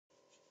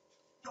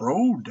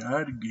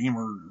ProDad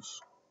Gamers.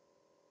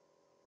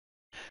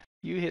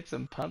 You hit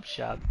some pump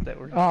shots that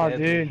were Oh,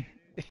 deadly. dude.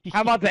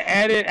 How about the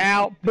edit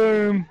out?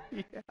 Boom.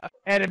 Yeah.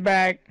 Edit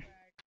back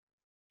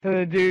to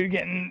the dude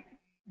getting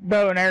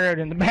bow and arrowed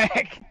in the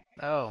back.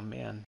 Oh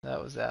man,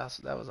 that was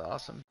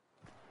awesome.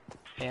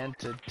 And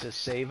to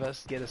save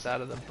us, get us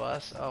out of the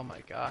bus. Oh my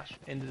gosh,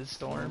 into the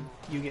storm.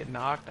 You get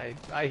knocked,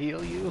 I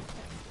heal you.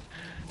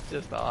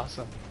 Just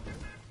awesome.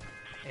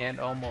 And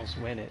almost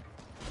win it.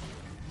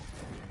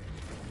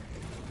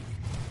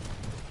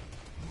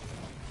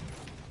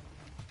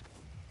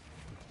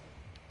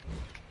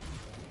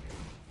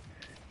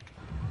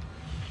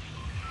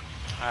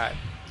 Alright.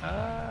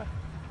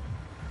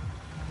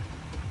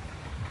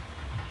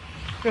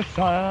 Just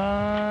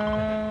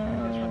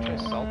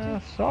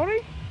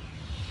salty?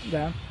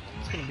 Yeah.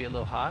 It's gonna be a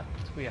little hot.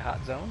 It's gonna be a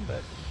hot zone,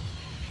 but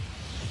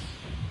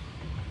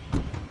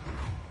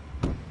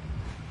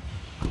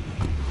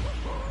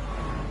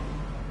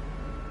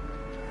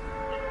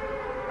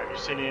have you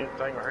seen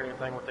anything or heard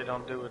anything what they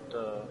don't do with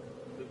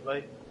Loot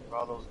Lake?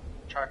 All those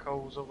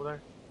charcoals over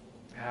there?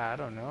 I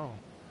don't know.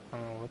 I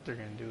don't know what they're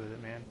gonna do with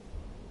it, man.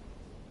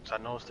 So I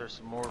noticed there's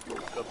some more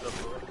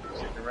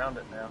sitting around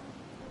it now.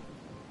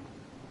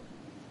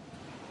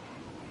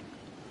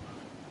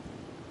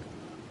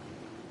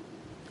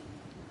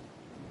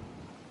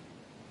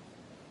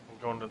 I'm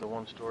going to the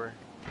one story.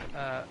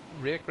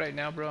 Rick, right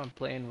now, bro, I'm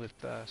playing with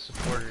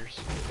supporters.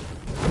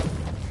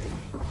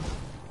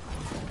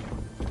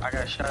 I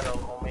got a shadow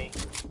on me.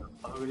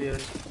 Who it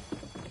is?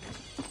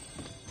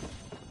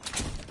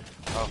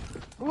 Oh.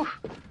 Whew.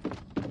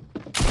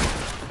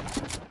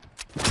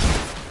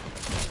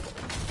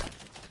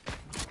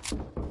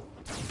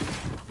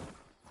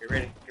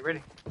 Get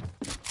ready.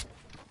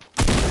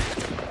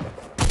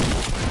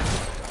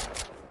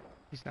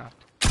 He's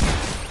knocked.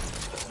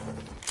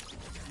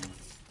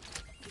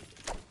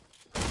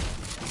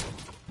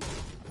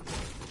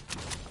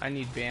 I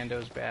need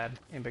bandos bad.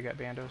 Anybody got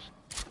bandos?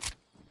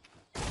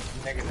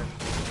 Negative.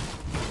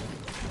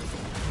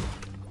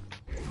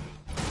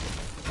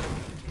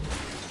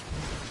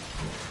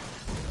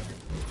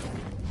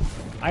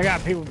 I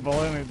got people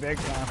below me big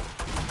time.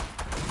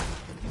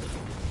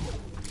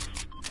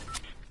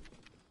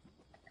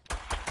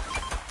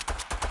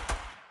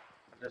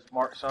 I just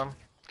marked some.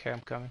 Okay, I'm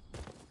coming.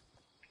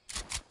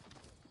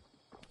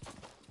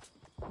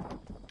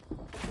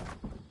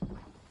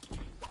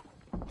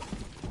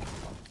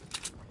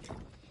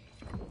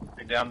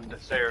 They're down the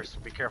stairs.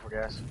 Be careful,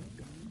 guys.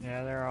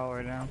 Yeah, they're all the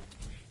way down.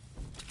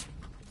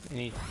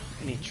 Any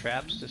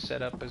traps to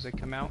set up as they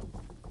come out?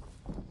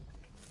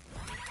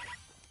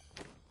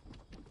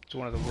 It's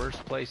one of the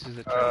worst places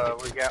to try to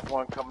get... We got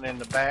one coming in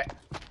the back.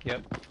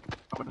 Yep.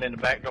 Coming in the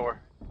back door.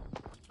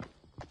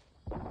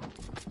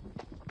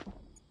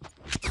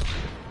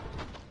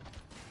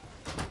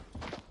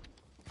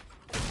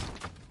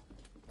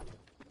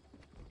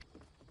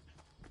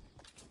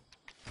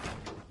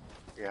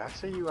 Yeah, I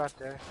see you out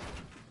there.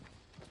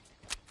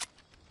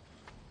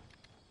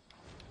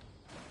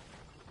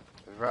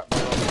 It's right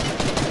below me.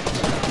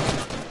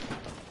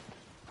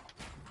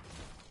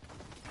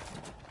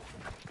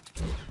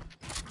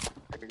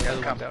 The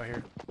other one's out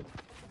here.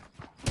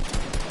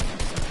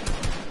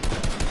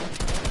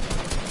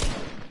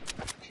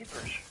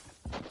 Keepers.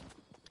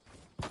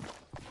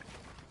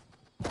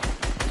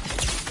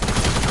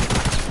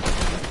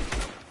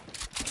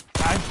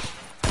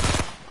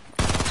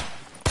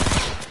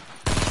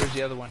 Where's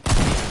the other one?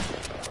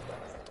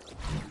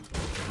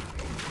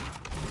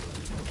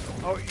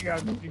 Oh, you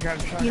got a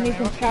shotgun. You need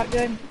some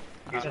shotgun?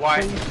 He's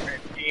white.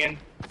 Ian.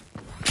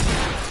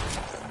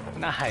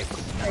 Nice.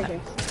 Right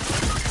there.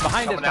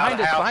 Behind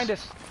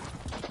us.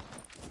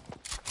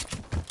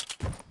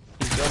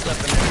 He's built up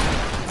in there.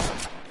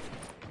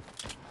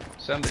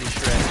 Somebody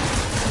shred.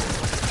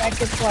 Back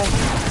this way.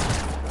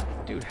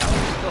 Dude, how is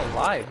he still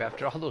alive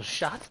after all those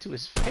shots to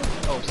his face?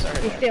 Oh,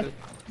 sorry. He's still.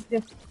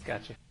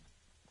 Gotcha.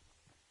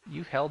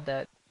 You held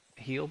that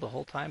heal the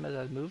whole time as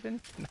I was moving?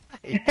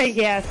 Nice.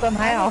 Yeah,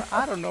 somehow.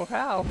 I don't know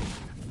how.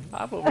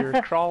 I thought we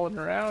were crawling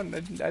around.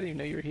 I didn't even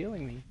know you were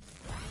healing me.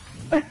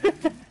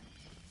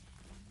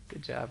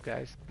 Good job,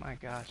 guys. My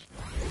gosh.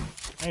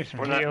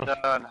 We're not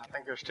done. I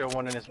think there's still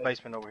one in this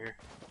basement over here.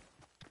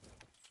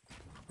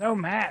 No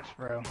mats,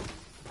 bro.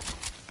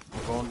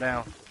 We're going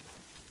down.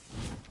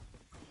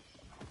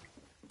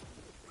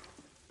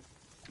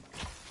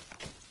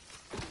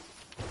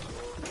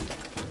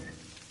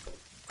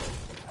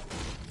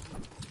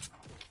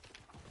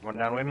 One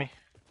down with me?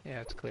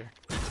 Yeah, it's clear.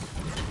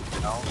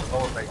 No, the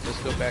lower base.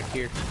 Let's go back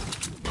here.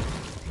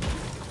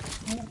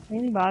 I don't see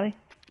anybody.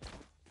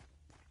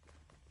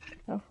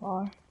 So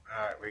far.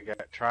 Alright, we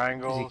got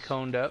triangles. Is he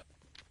coned up?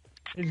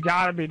 He's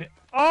gotta be.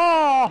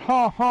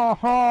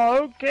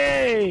 Oh,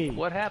 okay.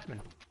 What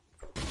happened?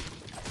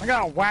 I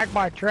got whacked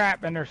by a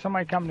trap and there's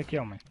somebody coming to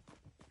kill me.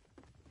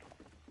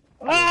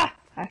 Ah!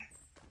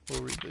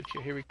 We'll reboot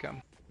you. Here we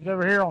come. He's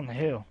over here on the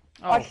hill.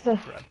 Oh, Watch the...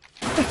 crud.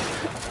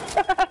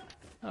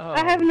 Oh, I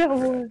have no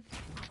wood.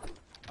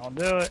 I'll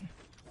do it.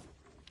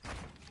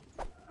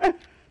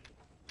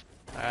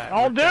 Alright.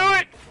 I'll do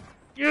it!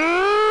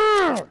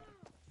 Yeah!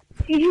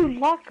 You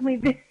locked me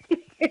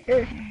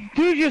there.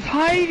 Dude, just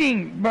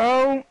hiding,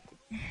 bro.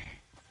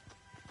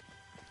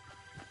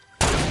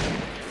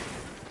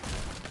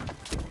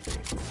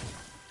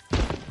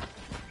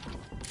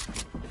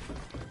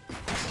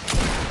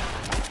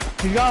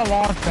 He's got a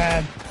launch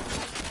pad.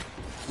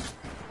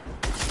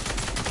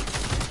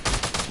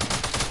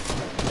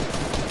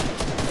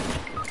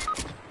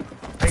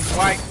 Hey,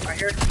 White, right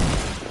here.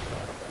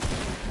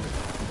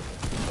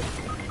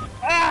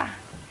 Ah!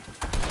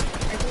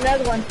 There's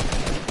another one.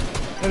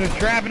 There's a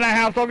trap in that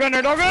house. Don't go in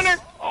there. Don't go in there.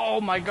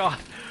 Oh my god.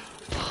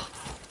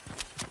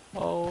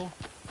 Oh.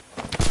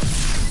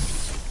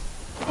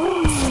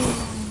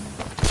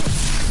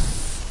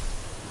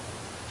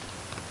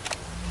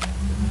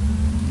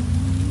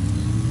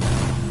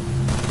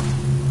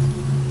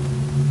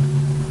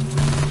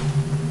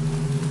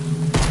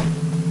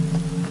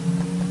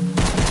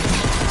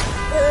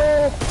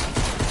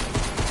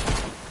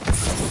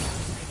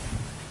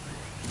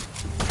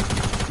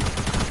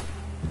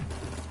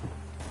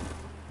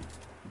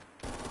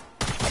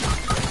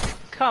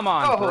 Come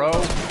on, bro.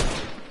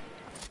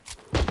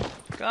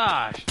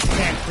 Gosh.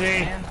 Can't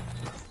see. Man.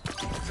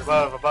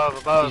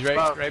 Above. He's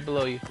right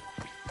below you.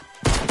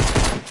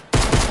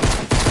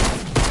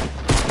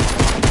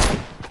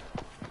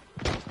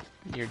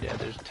 You're dead.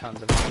 There's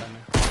tons of them down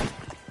there.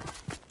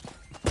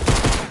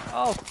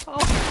 Oh.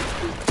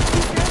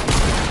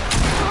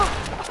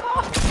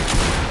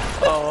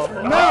 Oh.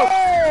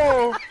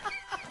 No!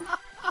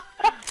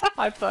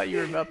 I thought you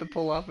were about to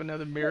pull off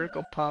another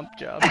miracle pump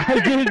job. I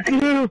did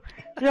too.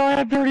 You only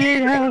have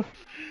 38 health.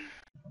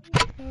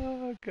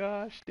 Oh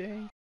gosh,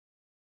 dang.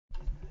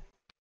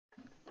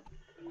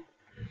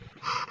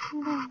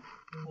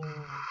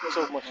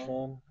 So much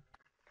fun.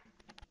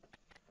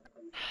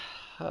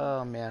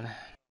 Oh man.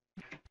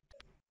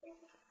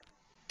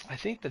 I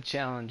think the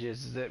challenge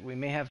is that we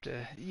may have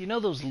to, you know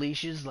those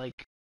leashes,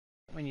 like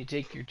when you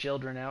take your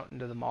children out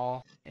into the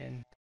mall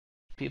and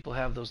people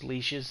have those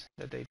leashes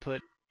that they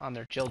put on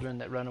their children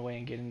that run away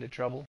and get into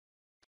trouble?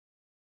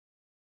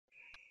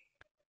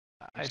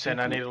 You saying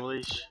I need a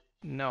leash?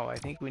 No, I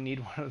think we need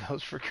one of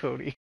those for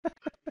Cody.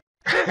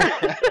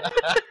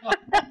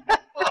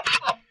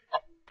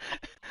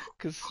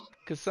 Because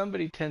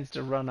somebody tends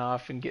to run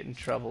off and get in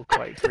trouble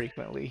quite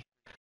frequently.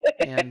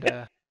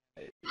 And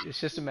it's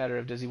just a matter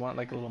of, does he want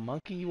like a little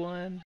monkey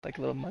one? Like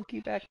a little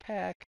monkey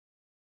backpack?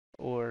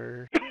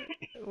 Or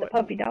The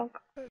puppy dog.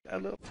 a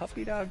little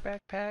puppy dog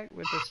backpack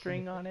with a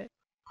string on it?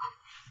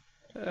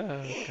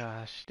 Oh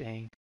gosh,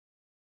 dang.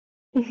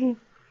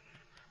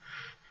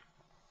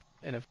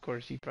 And of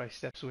course he probably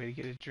steps away to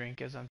get a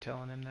drink as I'm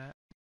telling him that.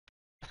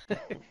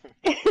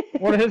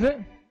 What is it?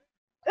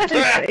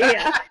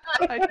 Yeah.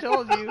 I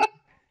told you.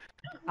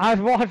 I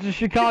was watching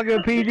Chicago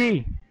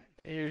PD.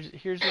 Here's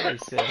what I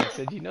said. I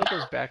said, you know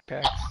those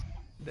backpacks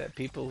that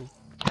people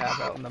have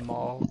out in the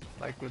mall,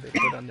 like where they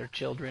put on their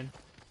children?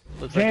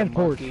 Looks like a Jansport.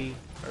 monkey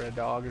or a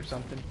dog or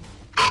something.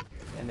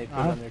 And they put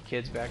it on their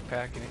kid's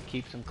backpack and it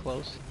keeps them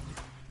close.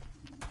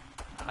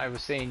 I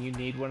was saying you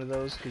need one of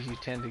those because you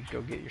tend to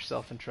go get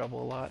yourself in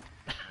trouble a lot.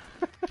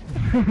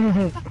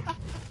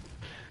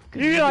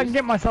 Usually I can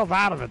get myself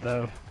out of it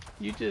though.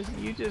 You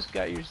just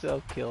got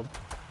yourself killed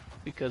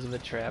because of a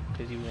trap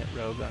because you went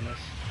rogue on us.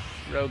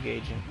 Rogue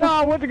agent. No,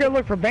 I went to go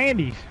look for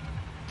bandies.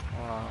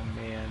 Oh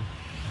man.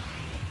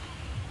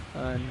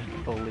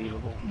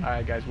 Unbelievable.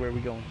 Alright guys, where are we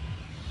going?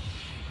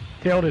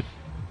 Tilted.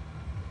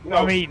 No.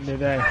 I'm eating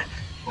today.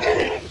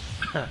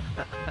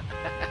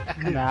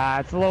 Nah,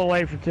 it's a little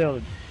late for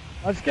tilted.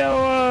 Let's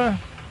go,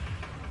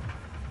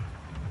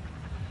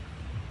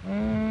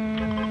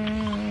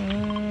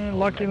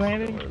 Lucky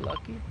Landing.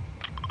 Lucky?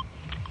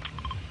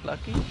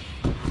 Lucky?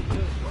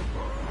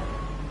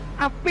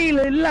 I'm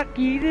feeling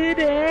lucky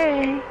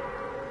today.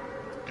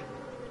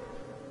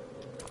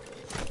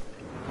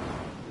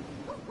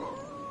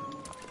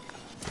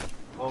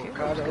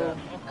 Avocado.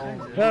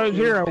 So,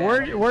 Zero,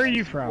 where are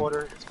you from?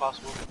 Water, it's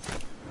possible.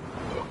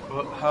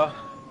 Huh?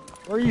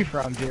 Where are you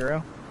from,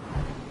 Zero?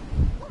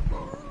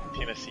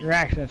 Tennessee. Your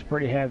accent's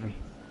pretty heavy.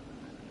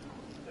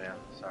 Yeah,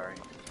 sorry.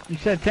 You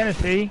said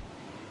Tennessee?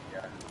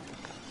 Yeah.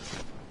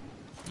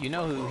 You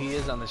know who he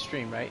is on the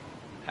stream, right?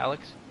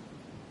 Alex?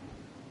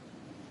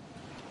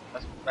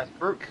 That's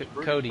Brute.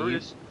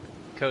 Cody,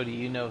 Cody,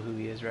 you know who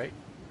he is, right?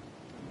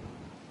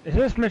 Is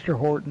this Mr.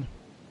 Horton?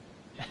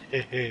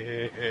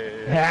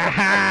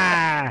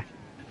 I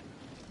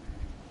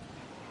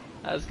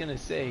was gonna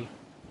say.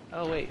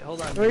 Oh wait,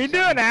 hold on. What are you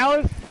doing,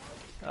 Alice?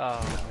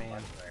 Oh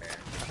man.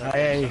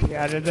 Hey,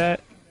 I did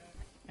that.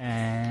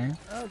 And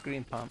Oh,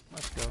 green pump.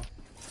 Let's go.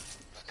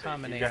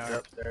 Common You got that AR.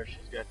 up there.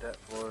 She's got that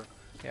floor.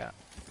 Yeah.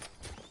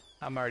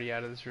 I'm already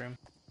out of this room.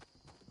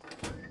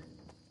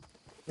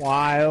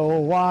 why, oh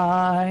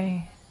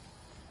why?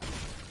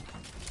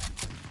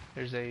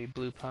 There's a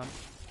blue pump,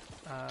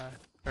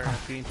 or a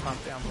green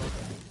pump down below.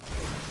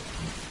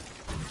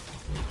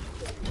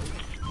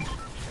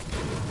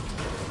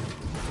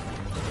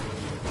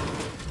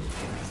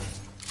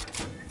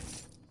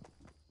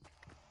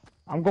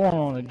 I'm going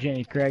on the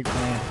Jenny Craig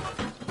plan.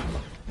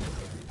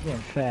 Getting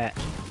fat.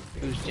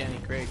 Who's Jenny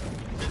Craig?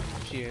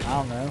 She a I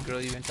don't know. girl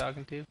you've been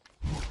talking to?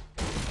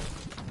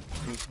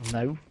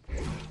 No.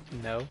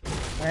 No.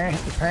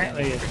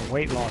 Apparently it's a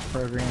weight loss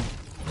program.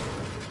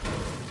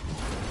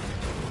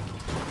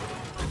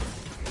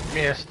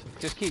 Missed.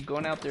 Just keep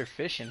going out there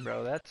fishing,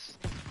 bro. That's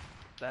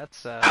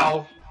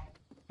Ow!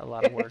 a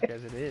lot of work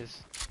as it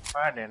is.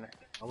 Right in there.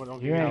 I went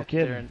on You ain't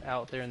kidding.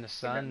 Out there in the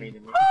sun,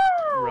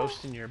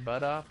 roasting your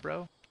butt off,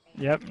 bro.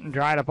 Yep,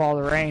 dried up all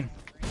the rain.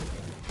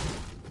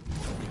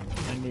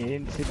 And the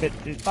itsy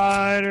bitsy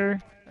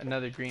spider.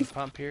 Another green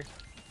pump here.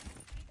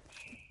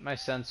 My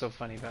son's so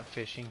funny about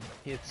fishing.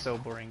 It's so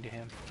boring to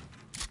him.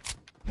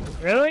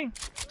 Really?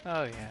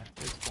 Oh yeah,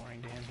 it's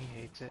boring to him.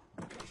 He hates it.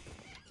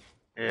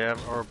 Yeah,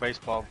 or a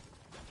baseball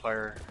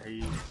player.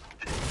 He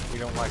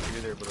don't like it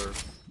either,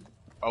 but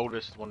our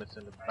oldest one that's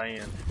in the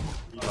band,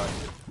 he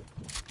likes it.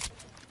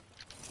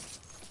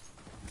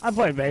 I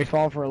played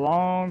baseball for a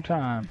long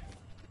time.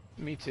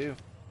 Me too.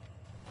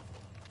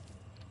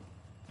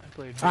 I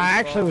played. I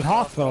actually was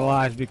baseball,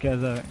 hospitalized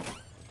because of it.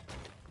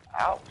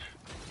 Ouch.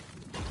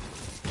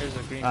 softball. There's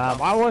a green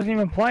pump. I wasn't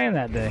even playing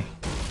that day,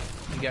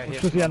 You got which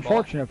hit was from the a ball.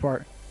 unfortunate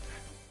part.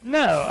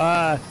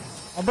 No,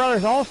 my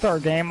brother's all-star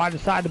game, I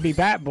decided to be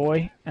bat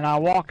boy, and I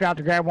walked out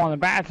to grab one of the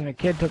bats, and a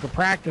kid took a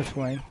practice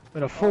swing,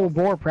 but a full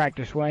bore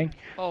practice swing,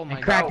 Oh my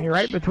and cracked me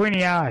right between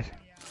the eyes.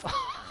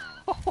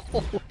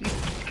 Holy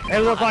It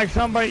looked like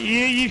somebody,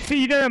 you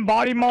see them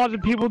body mods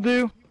that people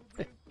do?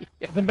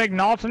 With the big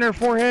knots in their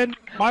forehead?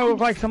 Mine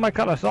looked like somebody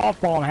cut a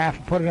softball in half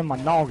and put it in my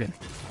noggin.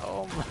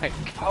 Oh my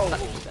god,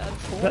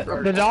 that's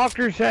horrible. The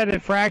doctor said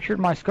it fractured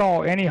my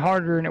skull any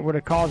harder and it would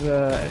have caused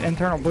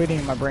internal bleeding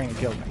in my brain and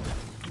killed me.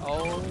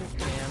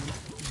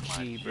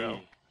 OMG, bro.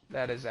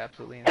 That is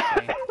absolutely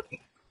insane.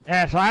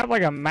 Yeah, so I have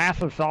like a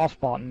massive soft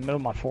spot in the middle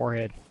of my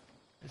forehead.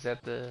 Is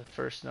that the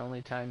first and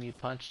only time you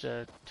punched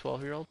a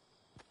 12-year-old?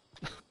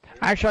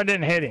 Actually, I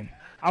didn't hit him.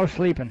 I was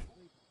sleeping.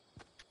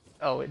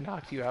 Oh, it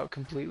knocked you out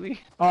completely?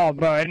 Oh,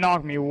 bro, it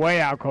knocked me way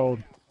out cold.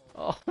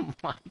 Oh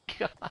my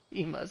god,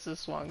 he must have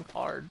swung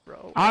hard,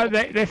 bro.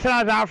 They said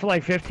I was out for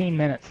like 15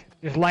 minutes,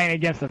 just laying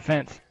against the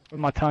fence with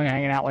my tongue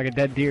hanging out like a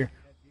dead deer.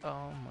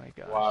 Oh my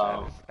gosh,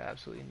 Wow. that is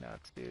absolutely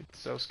nuts, dude.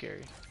 So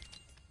scary.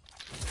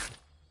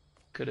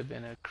 Could have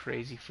been a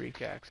crazy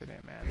freak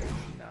accident, man.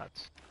 That's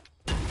nuts.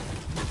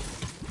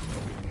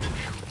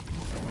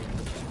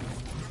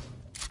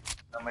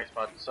 That makes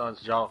my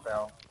son's jaw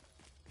foul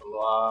a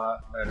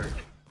lot better.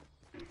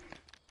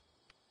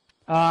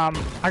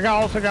 I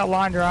also got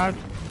line drive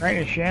right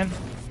in the shin.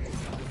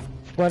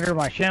 Splintered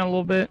my shin a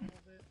little bit.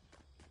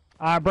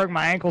 I broke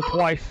my ankle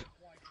twice.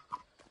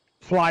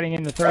 Sliding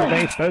into third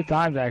base both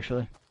times,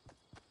 actually.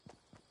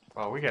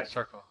 Oh, we got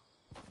circle.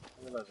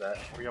 Who knows that?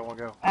 Where y'all want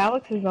to go?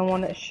 Alex is the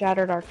one that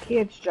shattered our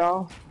kid's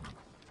jaw.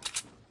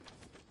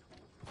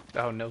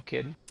 Oh, no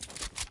kidding.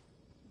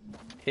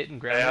 Hitting Yeah,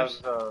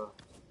 grounders.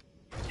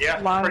 yeah,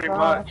 Line pretty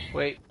drive. much.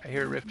 Wait, I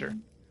hear a rifter.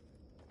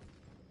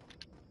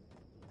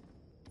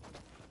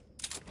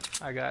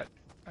 I got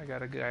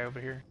a guy over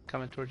here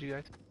coming towards you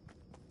guys.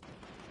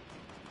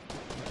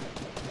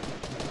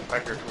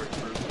 Back there towards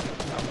the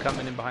roof. I'm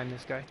coming in behind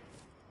this guy.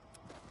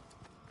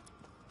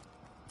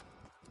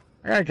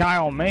 I got a guy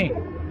on me.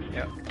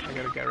 Yep, I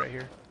got a guy right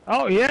here.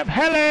 Oh, yep,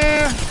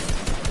 hello!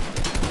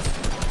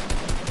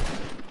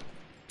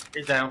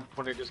 He's down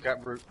when he just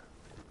got brute.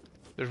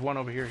 There's one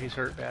over here, he's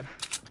hurt bad.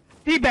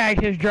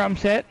 Debagged his drum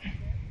set.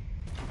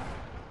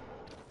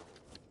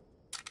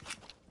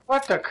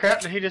 What the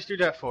crap did he just do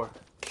that for?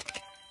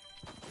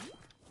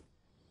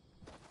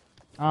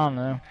 I don't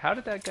know. How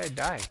did that guy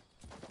die?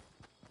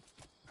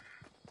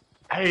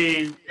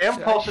 He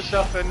impulsed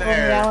himself in the Over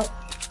air. Alex.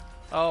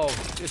 Oh,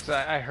 it's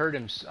I heard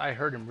him. I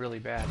heard him really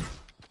bad.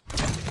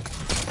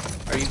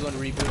 Are you going to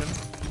reboot him?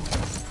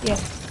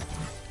 Yes.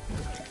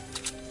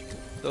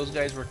 Those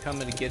guys were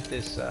coming to get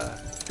this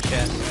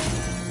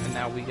chest, and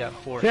now we got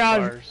 4 Yeah,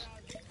 scars.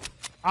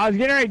 I was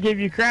getting ready to give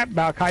you crap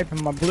about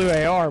kiping my blue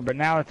AR, but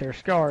now that they're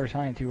scars,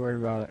 I ain't too worried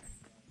about it.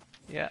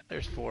 Yeah,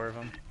 there's 4 of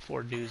them.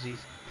 4 doozies.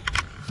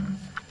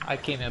 I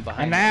came in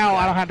behind. And now that I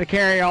guy. don't have to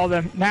carry all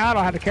them. Now I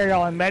don't have to carry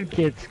all them med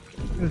kits.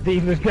 The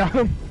Divas got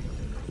them.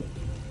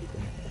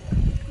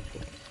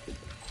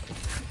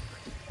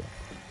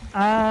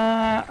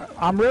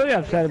 I'm really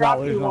upset about Drop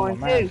you losing all my one,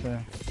 maps. too. So.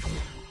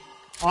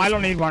 Oh, I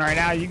don't need one right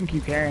now. You can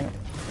keep carrying it.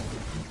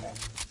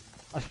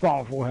 I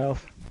spawn full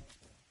health.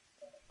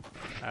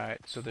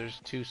 Alright, so there's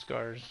 2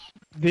 scars.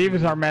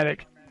 Divas are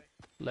medic.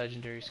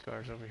 Legendary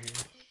scars over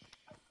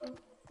here.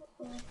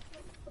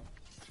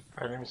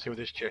 Alright, let me see what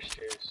this chest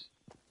is.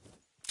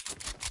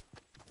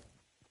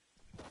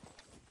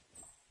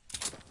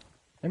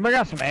 Anybody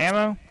got some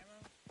ammo?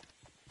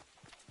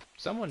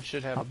 Someone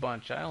should have a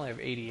bunch. I only have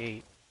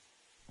 88.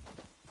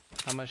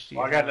 How much do you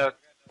Well, I got have?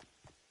 the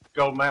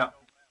gold mount.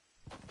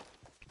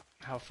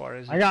 How far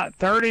is it? I got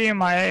 30 in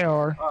my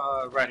AR.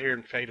 Right here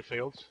in Fada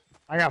Fields.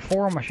 I got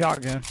 4 on my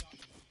shotgun.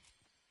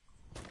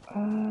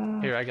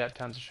 Here, I got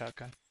tons of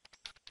shotgun.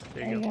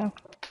 There you go.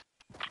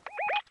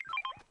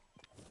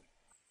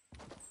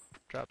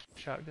 drop some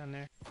shotgun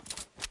there.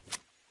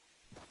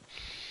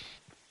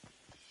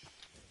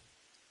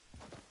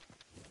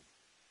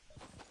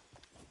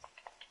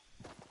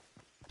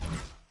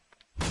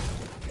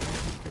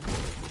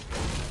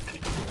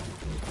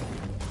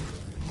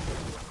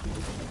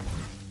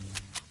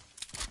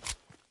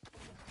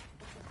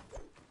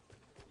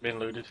 Been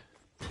looted.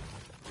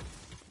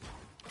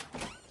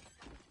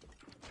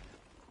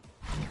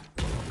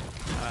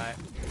 Alright.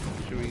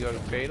 Should we go to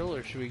Fatal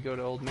or should we go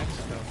to Old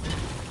Mexico?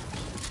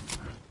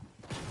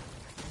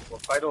 Well,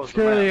 Fatal is the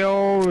Screw the map.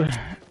 old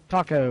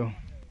taco.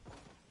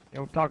 The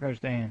old taco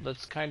stand.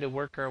 Let's kind of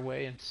work our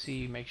way and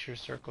see, make sure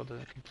Circle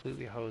doesn't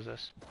completely hose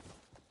us.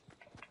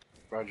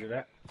 Roger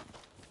that.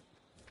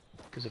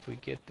 Because if we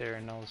get there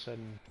and all of a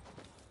sudden...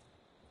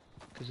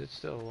 Because it's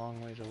still a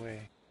long ways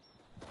away.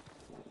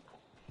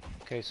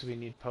 Okay, so we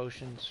need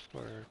potions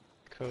for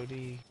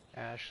Cody,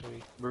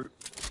 Ashley. Brute.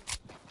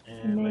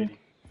 And Me. lady.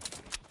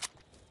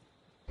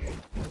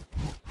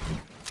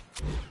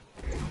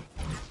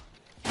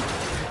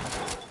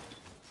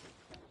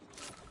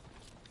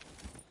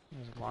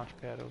 There's a launch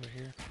pad over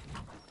here.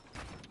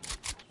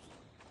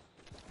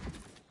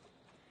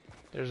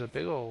 There's a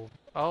big old...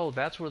 Oh,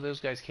 that's where those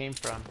guys came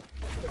from.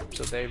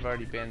 So they've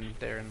already been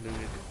there and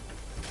looted.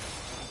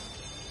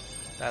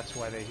 That's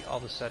why they all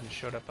of a sudden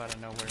showed up out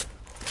of nowhere.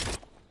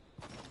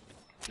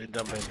 They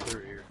dumped in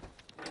through here.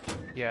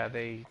 Yeah,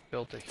 they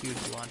built a huge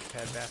launch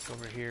pad back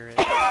over here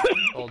at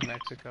Old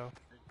Mexico.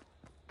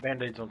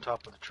 Band-aids on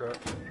top of the truck.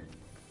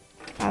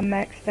 I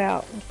maxed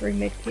out with 3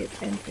 med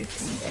kits and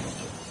 15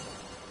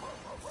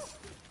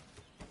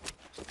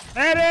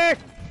 Medic!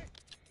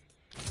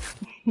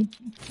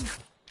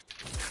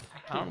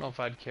 I don't know if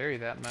I'd carry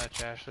that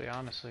much, Ashley,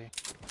 honestly.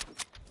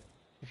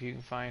 If you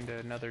can find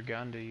another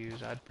gun to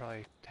use, I'd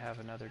probably have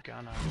another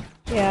gun on me.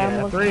 Yeah, I'm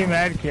Yeah, looking. 3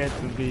 med kits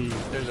would be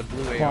There's a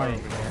blue AR plenty.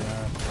 over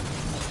there.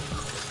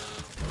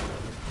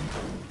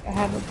 I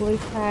have a blue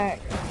pack,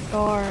 a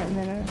scar, and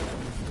then a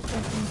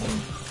SMG.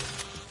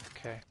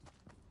 Okay.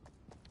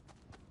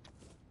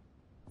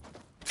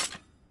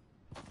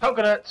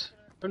 Coconuts!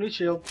 Who needs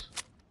shields?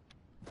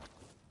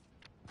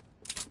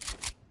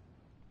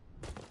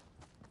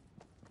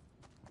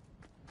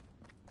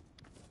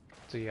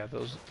 So yeah,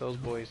 those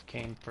boys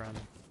came from...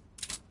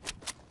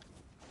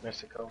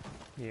 Mexico.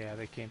 Yeah,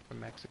 they came from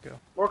Mexico.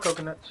 More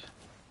coconuts.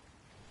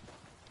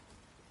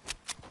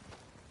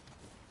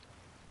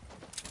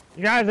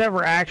 You guys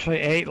ever actually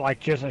ate like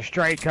just a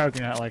straight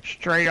coconut, like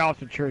straight off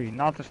the tree,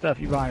 not the stuff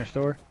you buy in a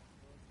store?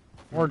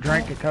 Or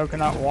drink the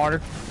coconut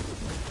water?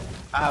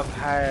 I've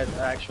had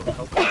actual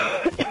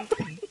coconut.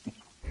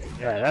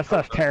 Yeah, that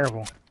stuff's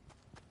terrible.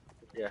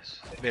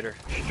 Yes, bitter.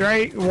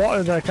 Straight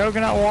water, the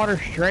coconut water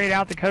straight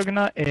out the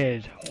coconut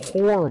is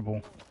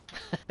horrible.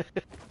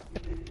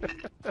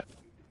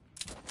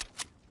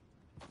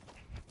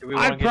 Do we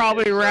wanna I'd get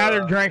probably this,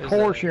 rather drink is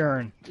horse a-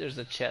 urine. There's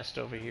a chest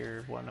over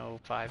here,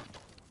 105.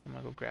 I'm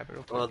gonna go grab it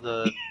real quick. Well,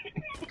 the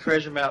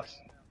treasure map's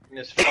in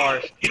this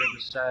forest to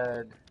the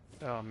side.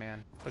 Oh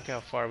man, look how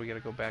far we gotta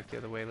go back the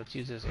other way. Let's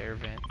use this air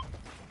vent.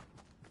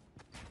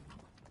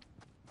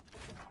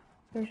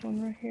 There's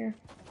one right here.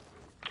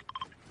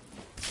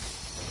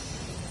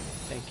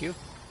 Thank you.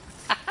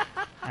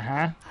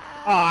 Uh-huh.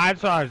 Oh,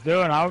 that's what I was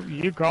doing.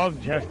 You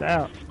called the chest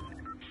out.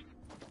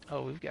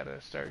 Oh, we've gotta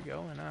start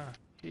going,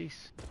 jeez.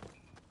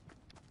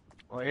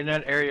 Well, in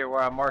that area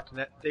where I marked in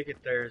that thicket,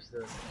 there's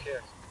the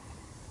chest.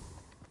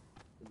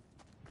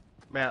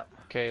 Map.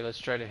 Okay, let's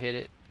try to hit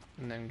it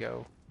and then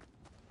go.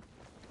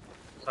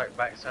 It's like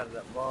backside of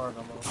that barn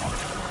almost.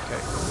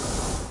 Okay.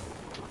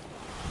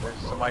 There's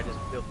somebody just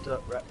built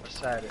up right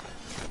beside it.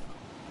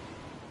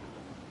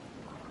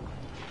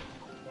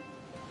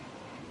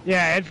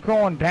 Yeah, it's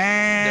going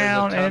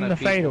down There's a ton in of the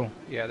people. fatal.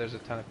 Yeah, there's a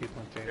ton of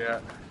people in Fatal. Yeah.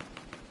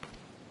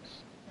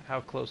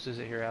 How close is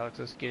it here, Alex?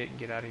 Let's get it and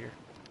get out of here.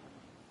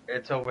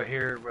 It's over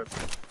here with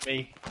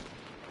me.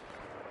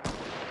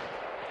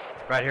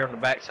 Right here on the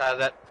backside of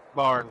that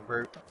barn,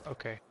 Brute.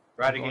 Okay.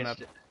 Right I'm going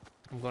against up. it.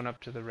 I'm going up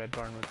to the red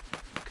barn with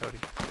Cody.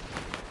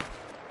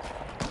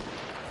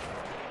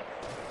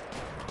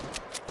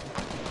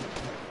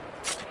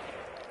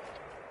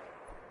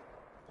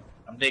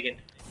 I'm digging.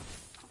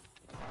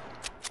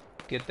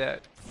 Get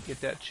that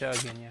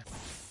chug in you.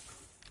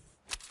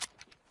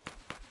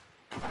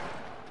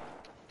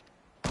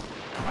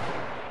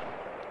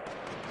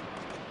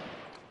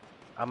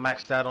 I'm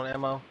maxed out on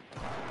ammo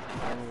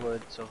and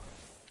wood, so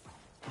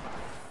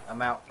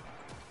I'm out.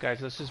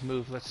 Guys, let's just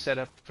move. Let's set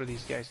up for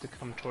these guys to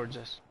come towards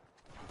us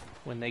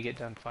when they get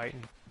done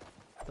fighting.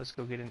 Let's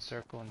go get in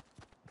circle and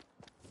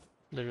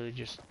literally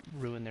just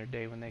ruin their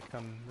day when they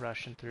come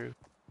rushing through.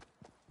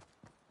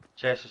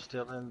 Chest is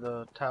still in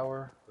the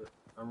tower, but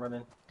I'm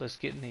running. Let's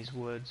get in these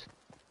woods.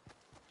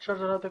 Shut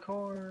it out the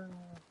corner.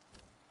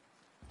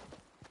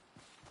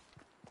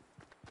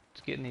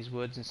 Let's get in these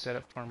woods and set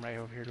up for them right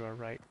over here to our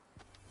right.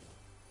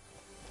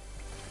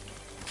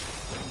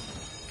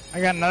 I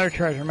got another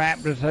treasure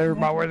map just over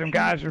by where them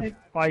guys are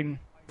fighting.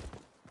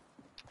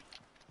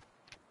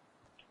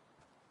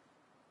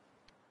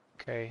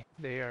 Okay,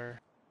 they are...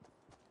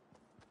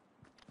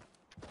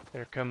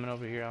 They're coming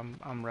over here.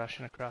 I'm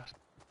rushing across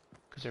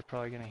because they're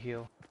probably gonna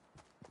heal.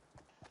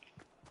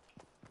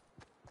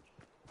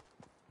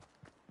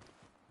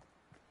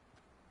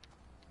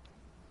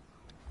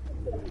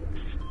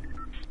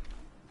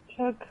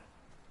 Chuck.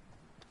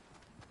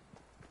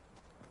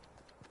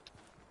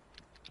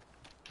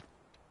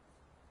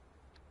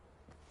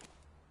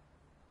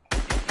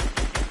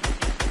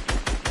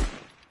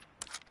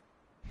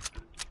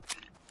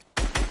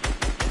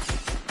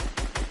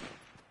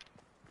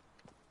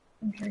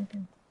 I'm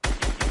drinking.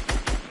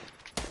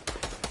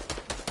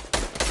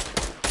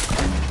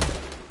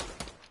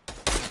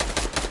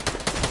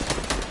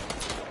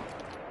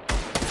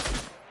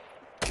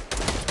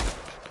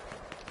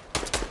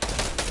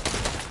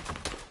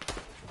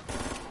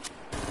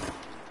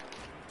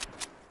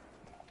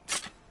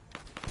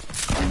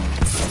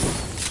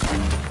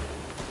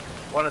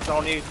 One that's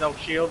on you, no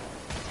shield.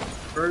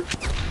 Brute. He's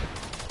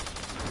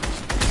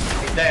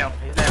down.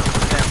 He's down.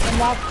 He's down. I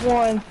knocked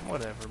one.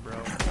 Whatever, bro.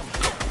 Come on.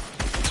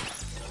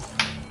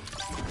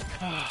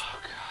 Oh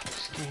god,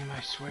 this game,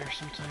 I swear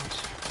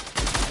sometimes.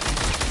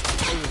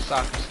 There's a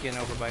soccer skin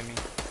over by me.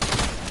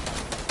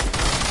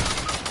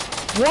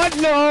 What?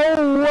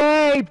 No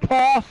way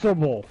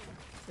possible.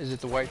 Is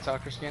it the white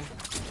soccer skin?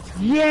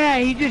 Yeah,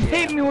 he just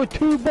hit me with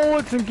 2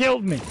 bullets and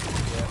killed me. Yeah,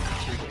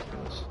 it's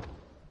ridiculous.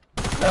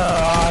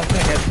 I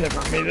think that's it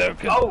for me though,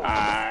 cause Oh.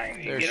 I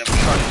need to There's get up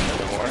front of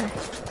the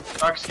door.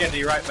 Dark skin to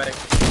your right, back.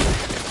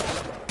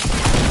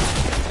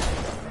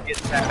 Get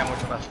tapped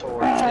with my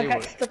sword. I They got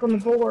were- stuck on the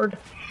board.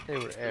 They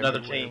were Another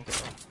everywhere, team.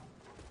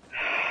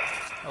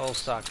 bro. Old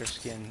soccer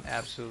skin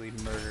absolutely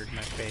murdered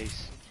my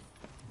face.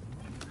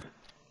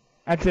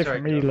 That's it Sorry,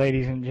 for me, Joe.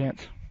 ladies and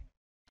gents.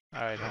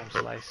 Alright, home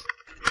slice.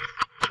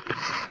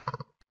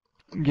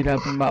 Get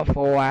up in about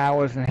 4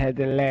 hours and head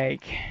to the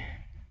lake.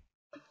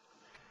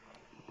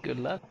 Good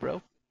luck,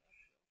 bro.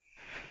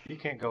 You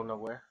can't go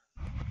nowhere.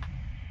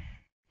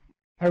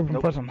 Hope we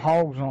Nope. put some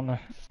hogs on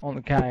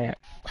the kayak.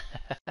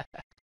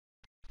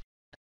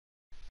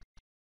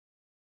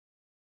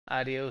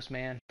 Adios,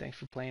 man. Thanks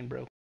for playing,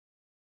 bro.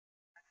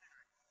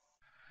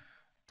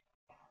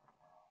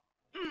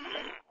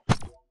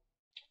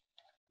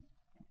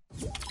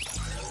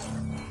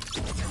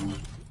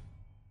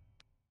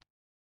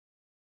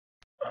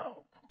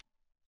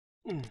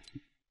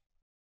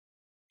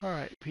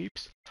 Alright,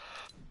 peeps.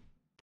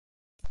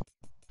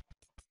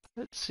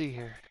 Let's see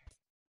here.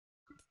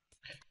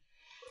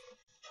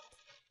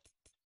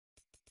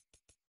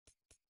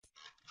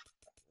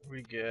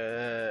 We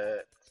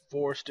got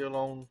 4 still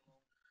on.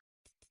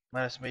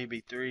 Minus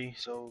maybe 3,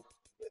 so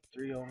we got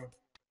 3 on.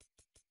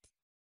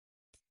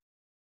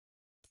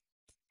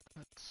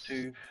 Let's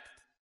 2.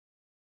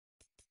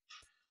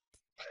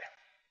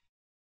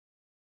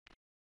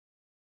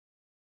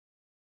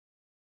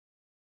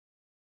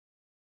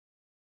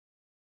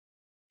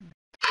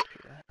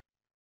 here.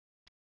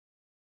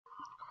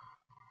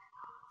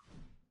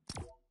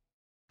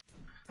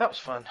 That was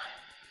fun.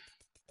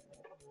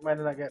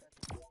 Imagine I got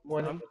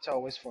one. It's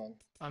always fun.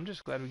 I'm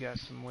just glad we got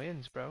some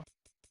wins, bro.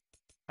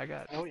 I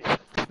got Oh yeah.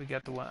 we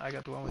got the one I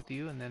got the one with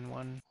you and then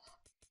one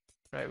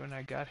right when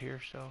I got here,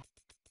 so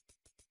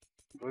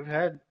We've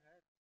had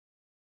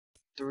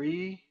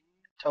 3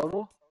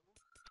 total.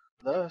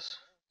 Thus,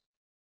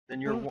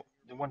 then you're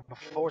the one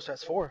before, so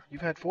that's 4.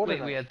 You've had 4 wait,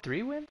 tonight. we had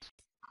 3 wins?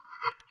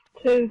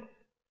 2.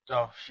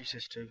 Oh, she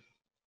says 2.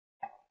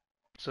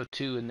 So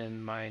 2 and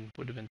then mine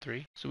would have been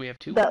 3. So we have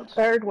 2 That wins.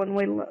 third one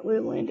we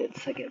landed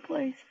second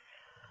place.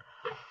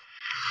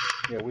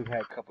 Yeah, we've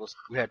had a couple.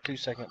 We had 2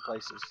 second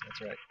places.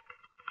 That's right.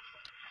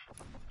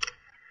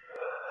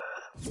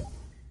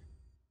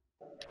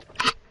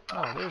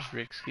 Oh, there's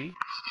Rick Ski.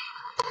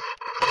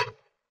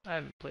 I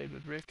haven't played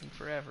with Rick in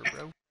forever,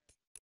 bro.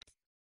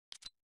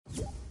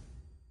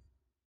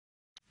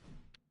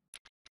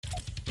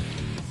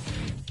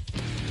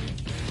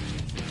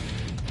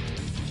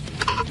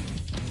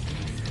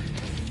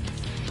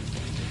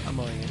 I'm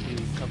only gonna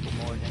do a couple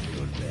more and then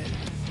go to bed.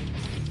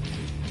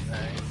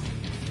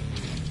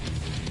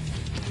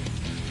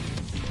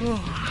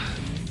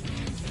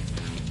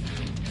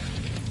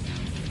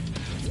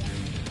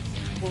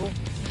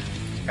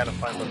 Gotta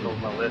find what's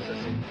on my list. I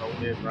see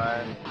ProDad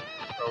Ryan.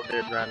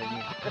 ProDad Ryan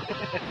again.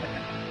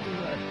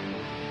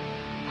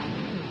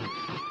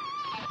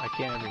 I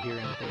can't ever hear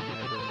anything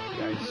whenever the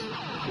guy's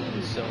doing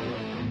his solo.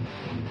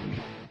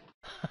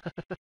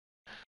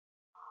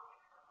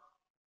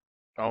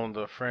 On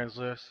the friends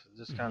list,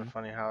 it's just kind of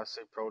funny how I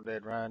say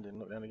ProDad Ryan and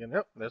look down again.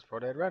 Yep, there's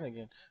ProDad Ryan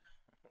again.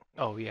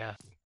 Oh yeah.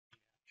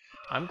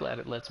 I'm glad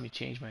it lets me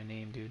change my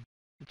name, dude.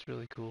 It's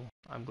really cool.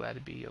 I'm glad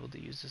to be able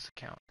to use this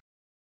account.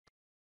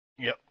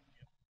 Yep.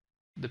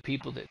 The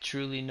people that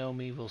truly know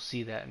me will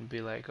see that and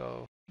be like,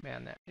 oh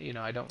man, that, you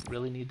know, I don't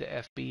really need the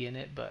FB in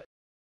it, but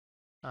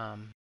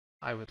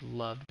I would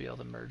love to be able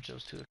to merge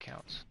those 2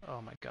 accounts.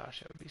 Oh my gosh,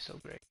 that would be so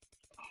great.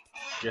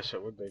 Yes,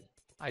 it would be.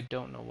 I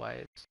don't know why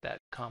it's that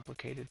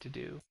complicated to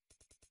do.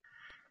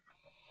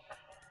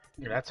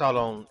 Yeah, that's all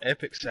on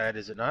Epic side,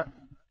 is it not?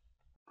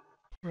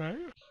 Right.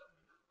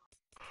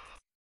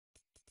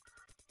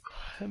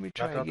 Let me I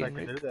try thought they again,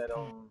 could do Rick. that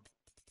on.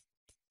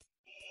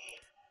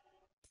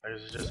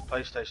 It's just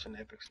PlayStation.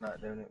 Epic's not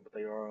doing it, but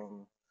they are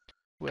on.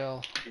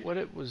 Well, what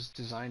it was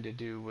designed to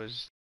do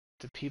was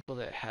the people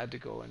that had to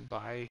go and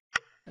buy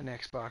an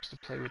Xbox to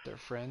play with their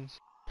friends,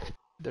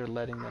 they're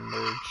letting them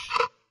merge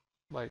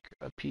like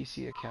a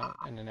PC account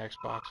and an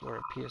Xbox or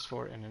a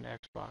PS4 and an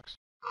Xbox.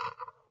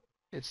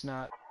 It's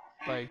not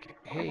like,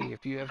 hey,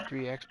 if you have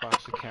 3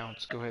 Xbox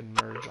accounts, go ahead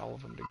and merge all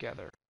of them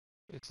together.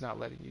 It's not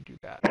letting you do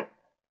that.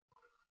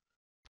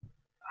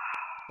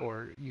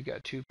 Or you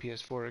got 2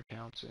 PS4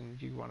 accounts and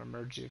you want to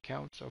merge the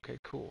accounts, okay,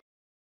 cool.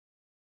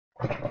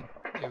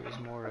 It was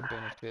more a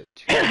benefit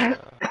to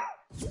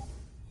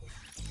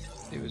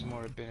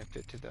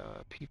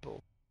the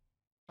people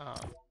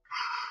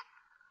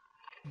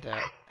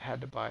that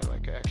had to buy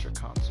like an extra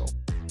console.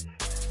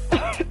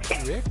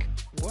 Rick,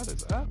 what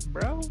is up,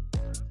 bro?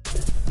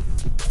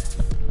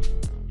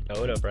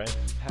 Oh, what up, Brian?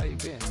 How you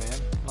been, man?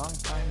 Long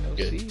time no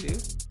Good. see,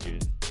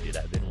 dude. Dude,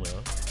 I've been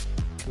well.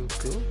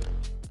 Cool.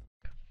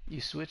 You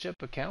switch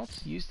up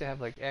accounts? You used to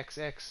have like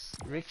XX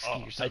Ricksky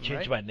or something, I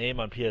changed right? my name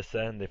on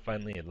PSN. They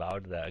finally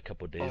allowed that a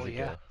couple days Oh ago.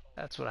 yeah,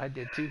 that's what I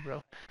did too,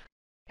 bro.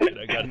 Dude,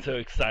 I got so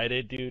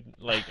excited, dude.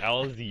 Like, I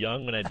was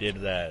young when I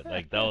did that.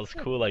 Like, that was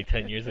cool like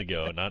 10 years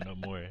ago, not no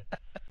more.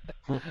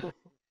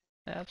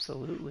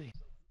 Absolutely.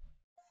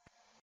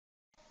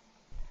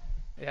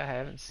 Yeah, I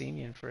haven't seen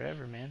you in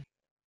forever, man.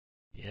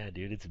 Yeah,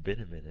 dude, it's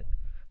been a minute.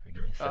 Give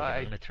me a second.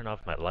 I'm gonna turn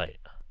off my light.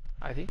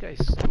 I think I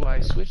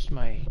switched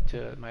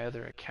to my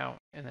other account,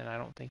 and then I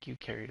don't think you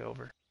carried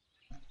over.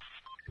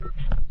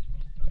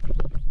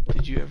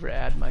 Did you ever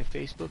add my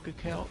Facebook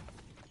account?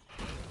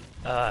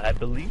 I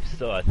believe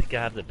so. I think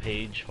I have the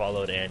page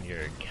followed and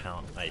your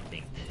account, I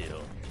think, too.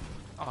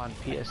 On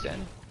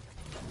PSN?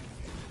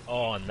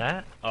 Oh, on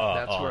that?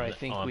 That's where I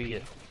think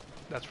we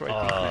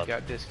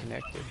got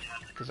disconnected.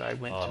 Because I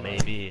went to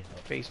maybe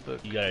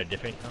Facebook. You got a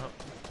different account?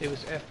 It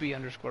was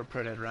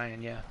FB_ProDad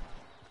Ryan, yeah.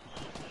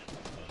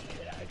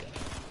 Yeah, I got it.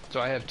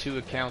 So I have 2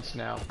 accounts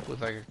now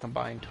with like a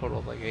combined total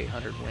of like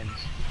 800 wins.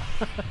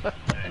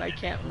 And I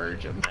can't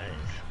merge them.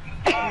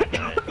 Nice.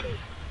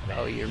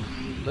 Oh,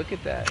 look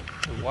at that.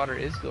 The water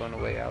is going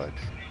away,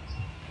 Alex.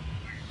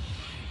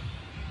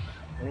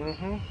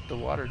 The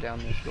water down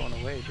there's going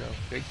away, bro.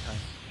 Big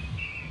time.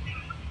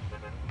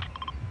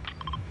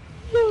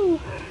 Woo.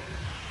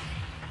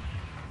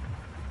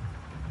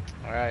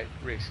 Alright,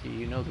 Ricksky,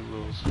 you know the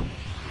rules.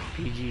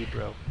 PG,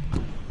 bro.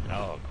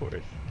 Oh, of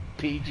course.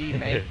 PG,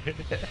 mate.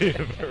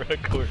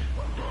 Of course.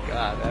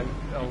 God,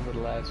 over the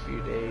last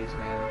few days,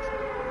 man.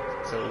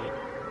 So,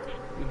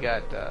 we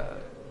got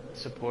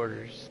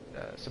supporters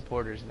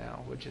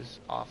now, which is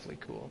awfully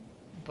cool.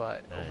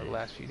 But over the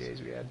last few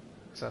days, we had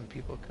some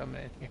people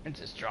coming in here and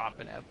just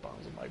dropping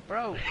F-bombs. I'm like,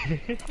 bro,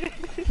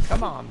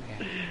 come on,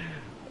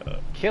 man.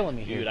 Killing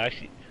me, dude,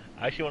 here.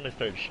 I actually want to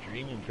start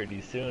streaming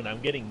pretty soon.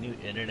 I'm getting new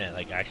internet,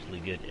 like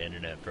actually good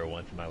internet for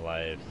once in my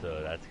life,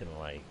 so that's gonna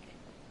like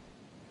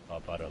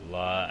help out a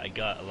lot. I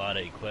got a lot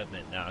of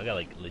equipment now. I got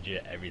like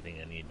legit everything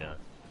I need now.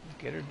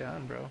 Get her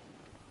done, bro.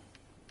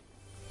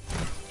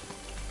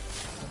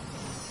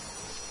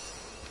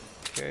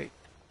 Okay.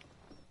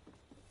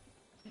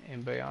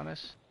 Anybody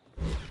honest?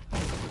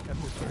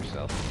 Have this to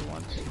ourselves for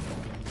once.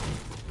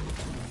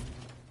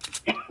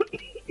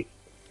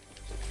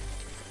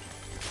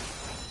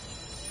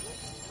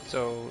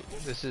 So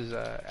this is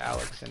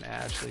Alex and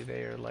Ashley.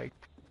 They are like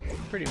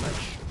pretty much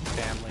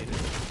family to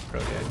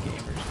ProDad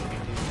Gamers.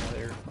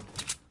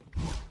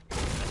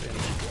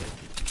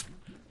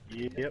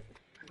 Yep.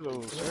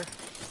 Hello, sir.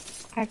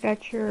 I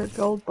got your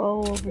gold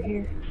bowl over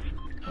here.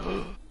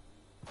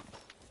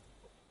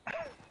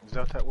 Is that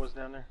what that was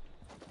down there?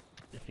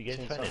 If you guys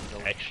find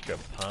an extra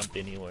pump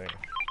anywhere,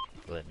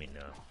 let me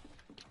know.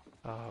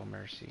 Oh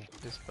mercy,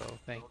 this bow.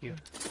 Thank you.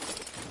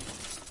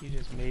 You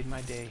just made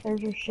my day.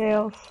 There's your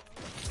shells.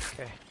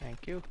 Okay,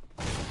 thank you.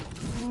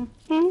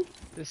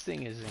 This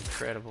thing is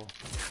incredible.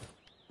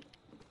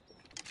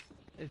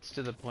 It's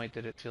to the point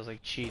that it feels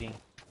like cheating.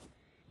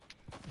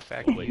 The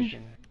fact that you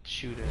can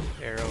shoot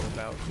an arrow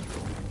about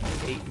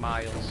 8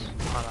 miles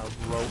on a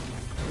rope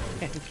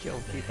and kill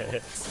people.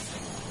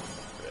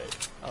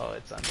 Right. Oh,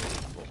 it's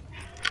unbelievable.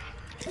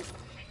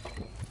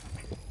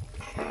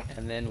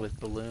 And then with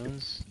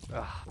balloons,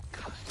 oh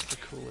god, it's the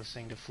coolest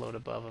thing to float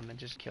above them and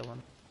just kill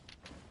them.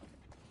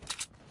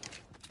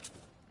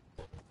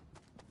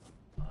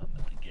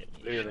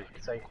 Literally,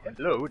 say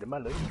hello to my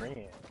little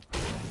friend.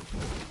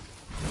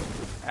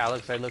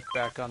 Alex, I looked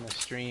back on the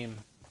stream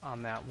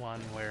on that one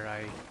where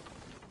I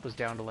was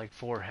down to like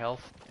 4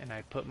 health and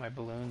I put my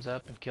balloons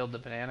up and killed the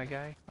banana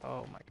guy.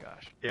 Oh my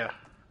gosh. Yeah.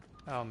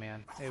 Oh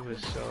man, it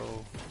was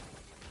so...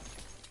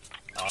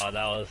 Oh,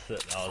 that was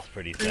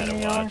pretty sad to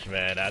watch,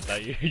 man. I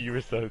thought you were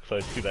so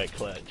close to that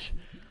clutch.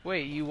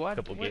 Wait, you what? A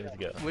couple games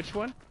ago. Which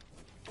one?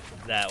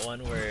 That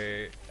one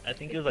where I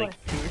think it was like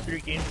 2 or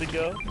 3 games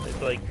ago.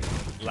 It's like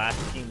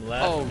last team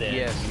left. Oh, and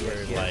yes, you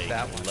were yes, like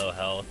that one. low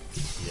health.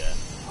 Yeah.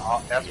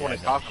 Oh, that's what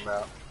he's talking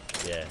about.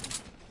 Yeah.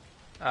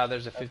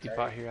 There's a 50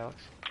 pot here, Alex.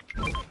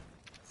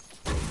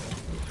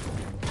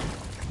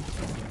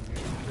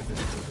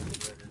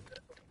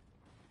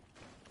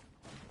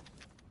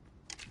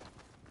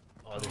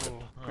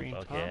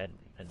 Okay, Huh?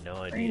 I had no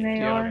idea. Green Do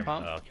you have AR. a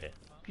pump? Oh, okay.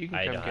 You can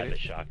I come don't get have a it.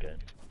 shotgun.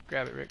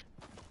 Grab it, Rick.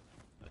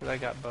 Cause I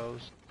got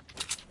bows.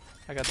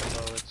 I got the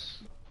bow. It's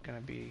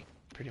gonna be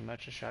pretty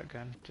much a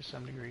shotgun to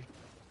some degree.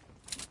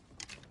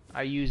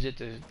 I use it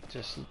to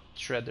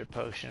shred their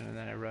potion, and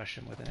then I rush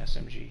them with an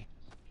SMG.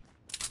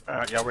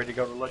 Alright, y'all ready to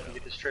go to Lucky and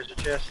get this treasure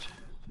chest?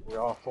 We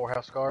all 4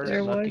 house guards.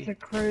 There was Lucky. a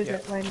crew Yeah.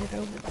 that landed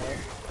over there.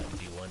 That'd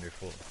be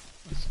wonderful.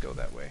 Let's go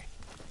that way.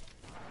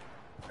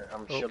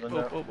 I'm Oh, shielding oh,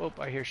 up. oh, oh,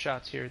 I hear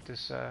shots here at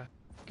this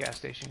gas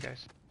station,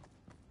 guys.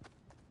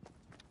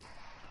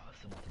 Oh,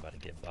 someone's about to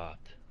get bopped.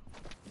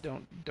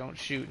 Don't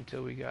shoot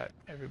until we got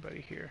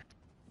everybody here.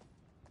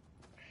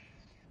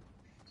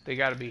 They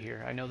gotta be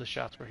here. I know the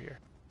shots were here.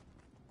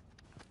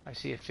 I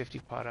see a 50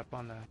 pot up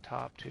on the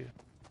top too.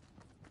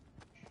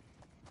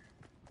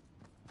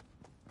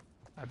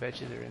 I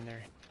bet you they're in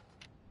there.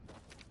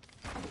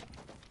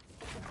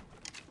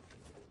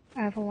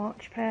 I have a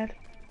launch pad.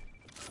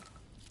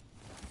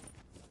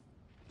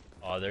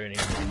 Oh, they're in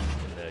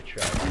the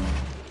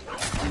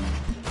truck.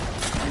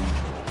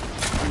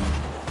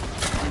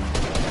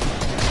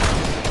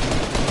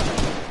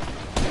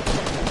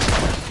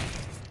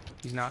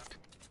 He's knocked.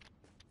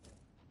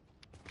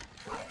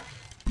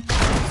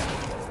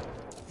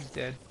 He's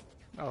dead.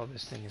 Oh,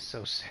 this thing is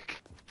so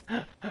sick.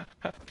 I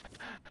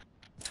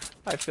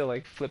feel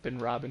like flipping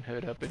Robin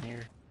Hood up in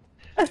here,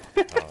 Oh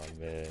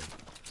man.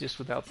 just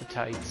without the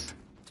tights.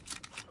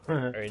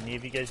 Are any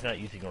of you guys not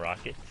using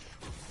rockets?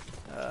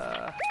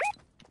 I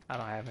don't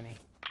have any.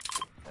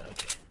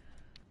 Okay.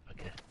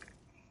 Okay.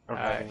 I don't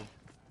Alright. have any.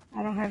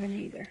 I don't have any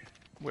either.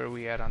 Where are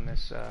we at on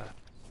this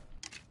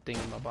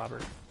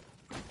thingamabobber?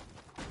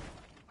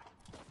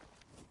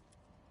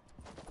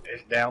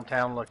 It's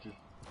downtown Lucky.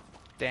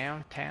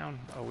 Downtown?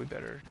 Oh, we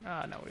better.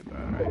 Ah, no, we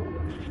better. Alright.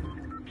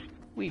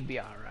 We'd be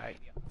alright.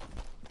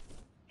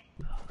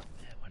 Man,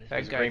 what is That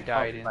this? guy Green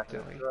died pump back in the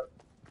instantly. truck.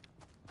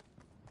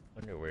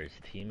 Wonder where his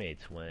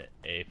teammates went.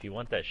 Hey, if you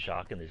want that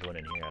shotgun, there's one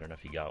in here. I don't know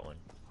if you got one.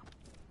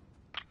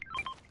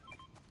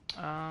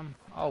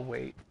 I'll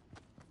wait.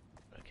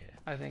 Okay.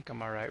 I think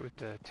I'm alright with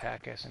the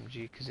TAC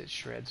SMG because it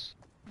shreds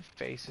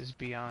faces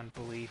beyond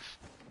belief.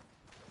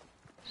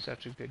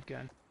 Such a good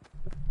gun.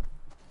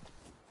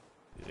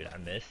 Dude, I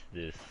miss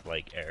this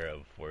like era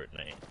of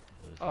Fortnite. It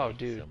was Oh, like,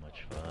 dude. so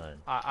much fun.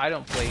 I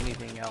don't play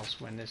anything else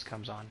when this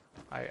comes on.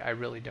 I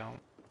really don't.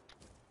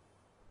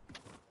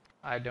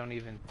 I don't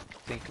even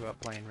think about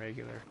playing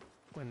regular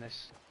when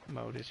this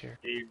mode is here.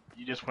 You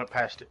just went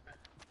past it.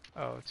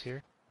 Oh, it's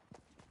here?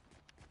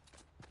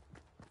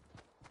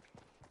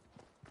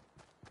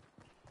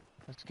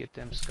 Let's get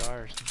them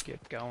scars and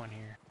get going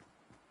here.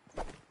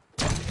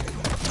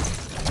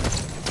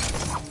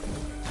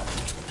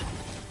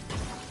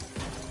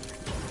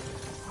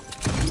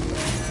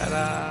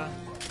 Ta-da!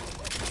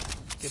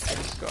 Get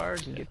them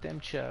scars and get them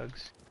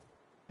chugs.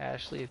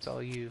 Ashley, it's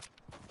all you.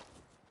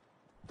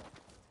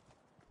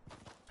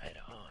 Right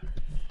on.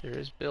 There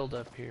is build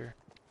up here.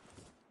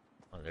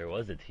 Oh, there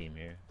was a team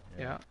here.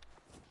 Yeah.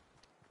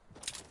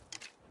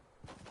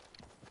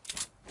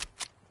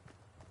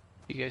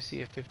 You guys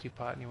see a 50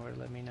 pot anywhere,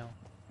 let me know.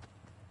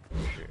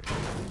 Sure.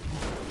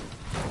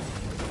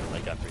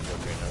 Like I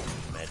forgot right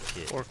now. Med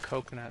kit. Or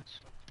coconuts.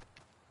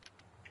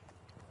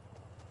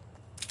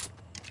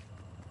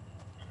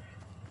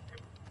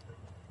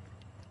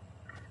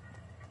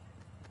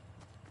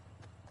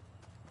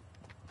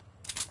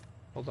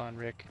 Hold on,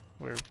 Rick.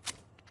 We're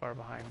far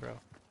behind, bro.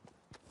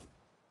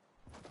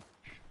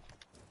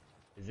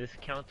 Does this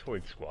count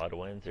towards squad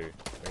wins or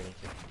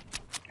anything?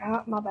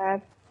 Ah, my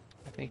bad.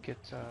 I think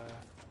it's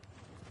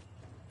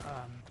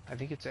I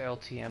think it's a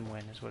LTM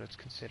win is what it's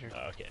considered.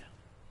 Oh, okay.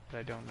 But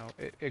I don't know.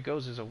 It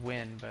goes as a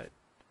win, but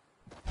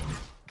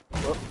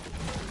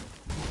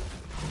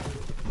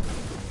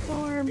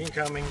Storm.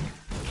 Incoming.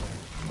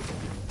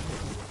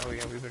 oh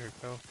yeah, we better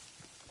go.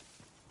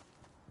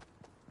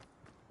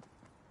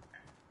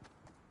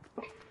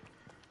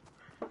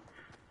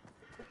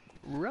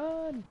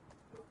 Run!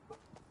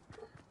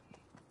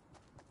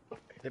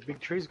 The big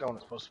tree's gone.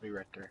 It's supposed to be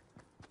right there.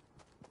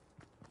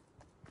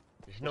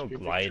 There's no Must be a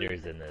big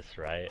gliders in this,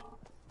 right?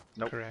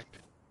 Nope. Correct.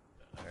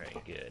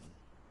 Alright, good.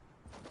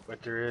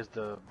 But there is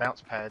the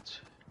bounce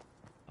pads.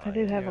 I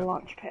do have yeah. a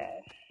launch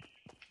pad.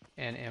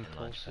 And And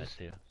launch pad impulses.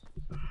 too.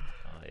 Oh,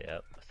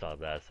 yep. I saw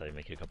that, so I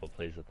make a couple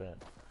plays with that.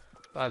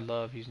 I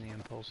love using the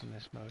impulse in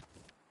this mode.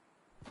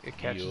 It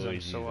catches You them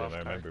always so use off them.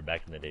 I guard. remember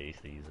back in the day, I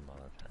used to use them all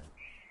the time.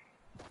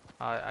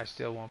 I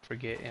still won't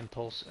forget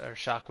impulse or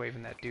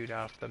shockwaving that dude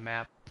off the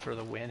map for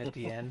the win at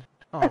the end.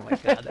 Oh my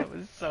god, that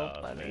was so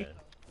Oh, funny. man.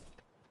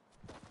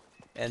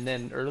 And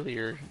then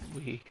earlier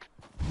we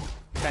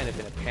kind of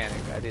in a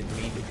panic. I didn't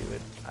mean to do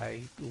it.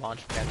 I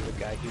launch padded the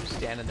guy. He was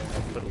standing there and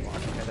I put a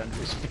launch pad under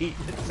his feet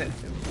and sent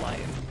him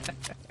flying.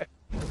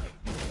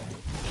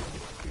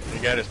 He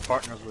got his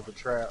partners with the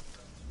trap.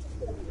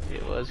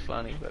 It was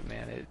funny, but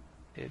man,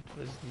 it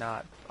was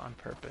not on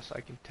purpose.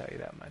 I can tell you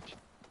that much.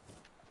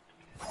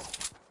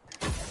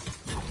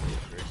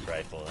 First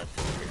rifle,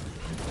 that's weird.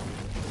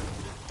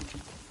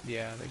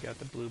 Yeah, they got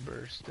the blue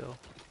burst still.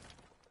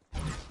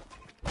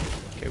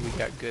 Okay, we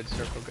got good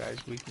circle, guys.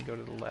 We can go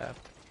to the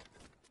left.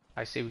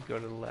 I say we go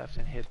to the left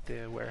and hit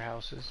the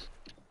warehouses,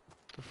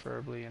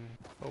 preferably, and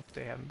hope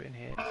they haven't been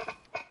hit.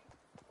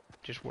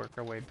 Just work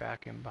our way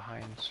back in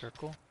behind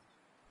circle.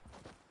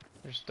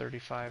 There's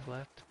 35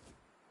 left.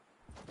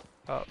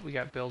 Oh, we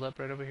got build up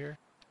right over here.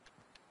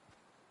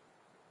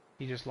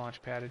 He just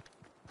launch padded.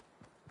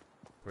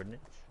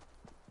 Coordinates?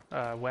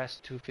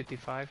 West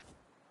 255.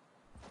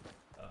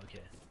 Okay.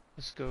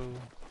 Let's go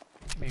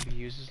maybe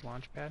use his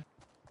launch pad.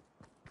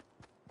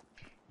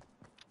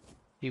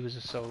 He was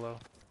a solo.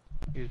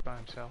 He was by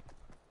himself.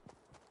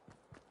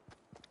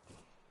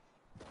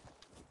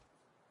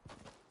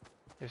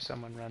 If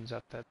someone runs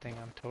up that thing,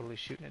 I'm totally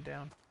shooting it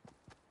down.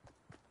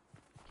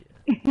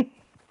 Yeah.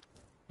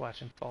 Watch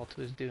him fall to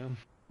his doom.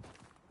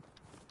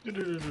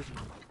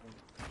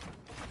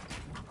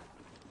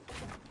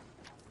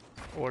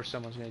 Or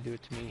someone's gonna do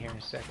it to me here in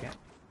a second.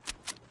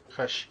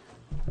 Hush.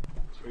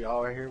 So we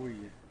all right here with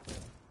you.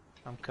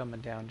 I'm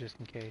coming down just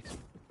in case.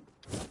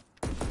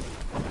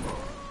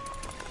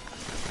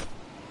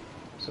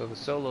 So the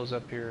solos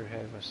up here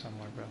ahead of us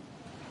somewhere, bro.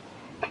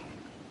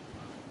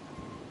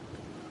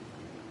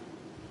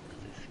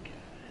 This guy.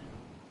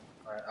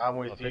 Alright, I'm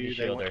with pretty you.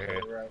 They sure went they're to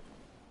here. the right.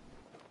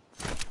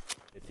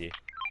 50.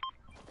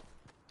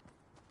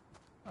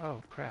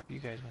 Oh crap, you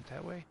guys went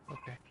that way?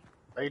 Okay.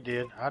 They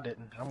did. I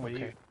didn't. I'm with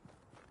you.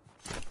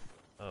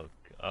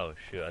 Oh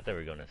shoot, I thought we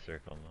were going to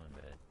circle. My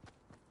bad.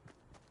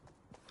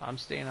 I'm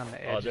staying on the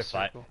Oh, edge they're of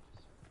circle.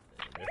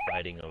 They're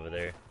fighting over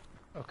there.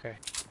 Okay.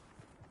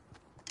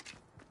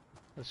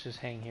 Let's just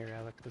hang here,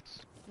 Alec. Let's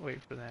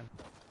wait for them.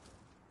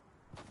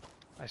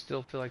 I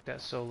still feel like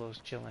that solo's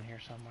chilling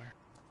here somewhere.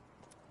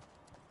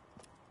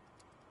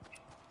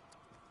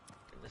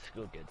 Let's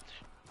go get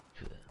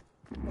to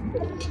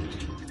them.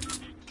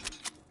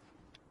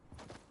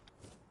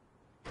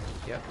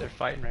 Yep, they're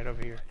fighting right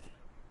over here.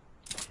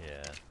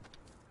 Yeah.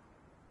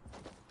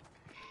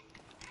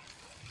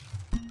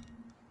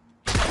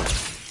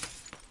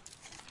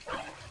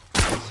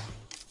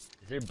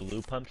 Is there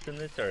blue pumps in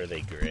this, or are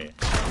they gray?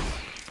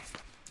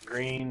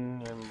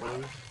 Green and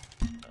blue.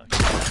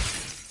 Okay.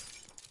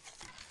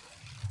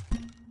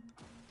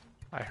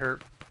 I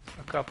hurt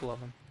a couple of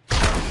them.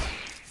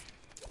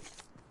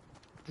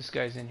 This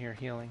guy's in here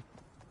healing.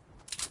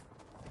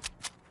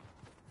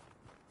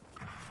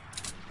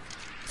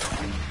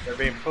 They're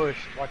being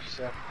pushed. Watch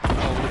yourself.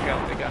 Oh, look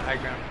out, they got high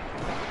ground.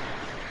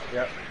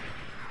 Yep.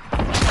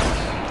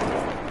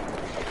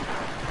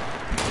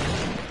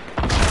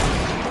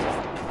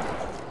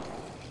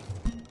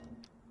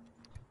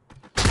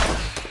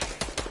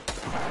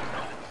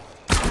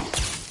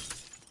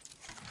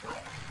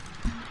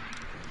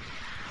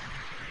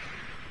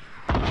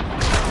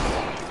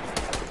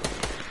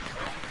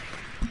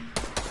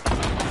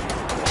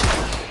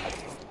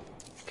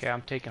 Okay,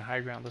 I'm taking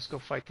high ground. Let's go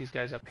fight these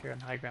guys up here on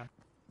high ground.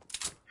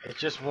 It's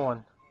just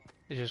one.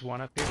 There's just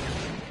one up here?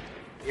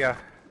 Yeah.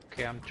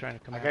 Okay, I'm trying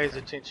to come I out. got his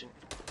attention.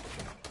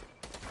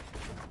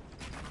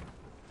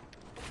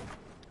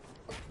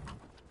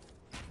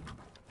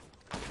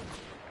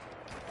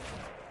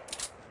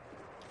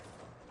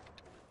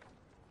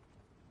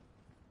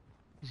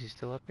 Is he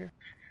still up here?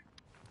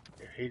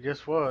 He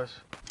just was.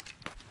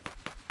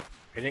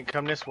 He didn't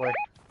come this way.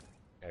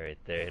 Right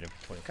there, hit him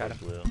for 24 Got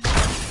him. blue.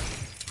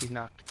 He's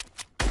knocked.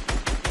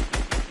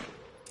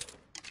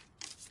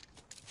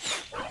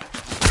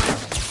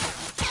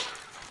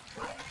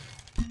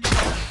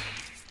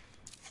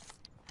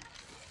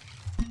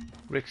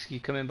 Ricksky,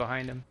 come in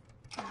behind him.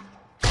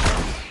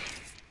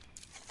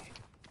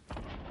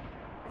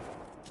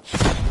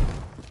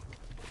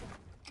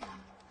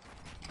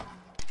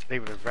 They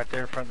were right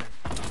there in front of me.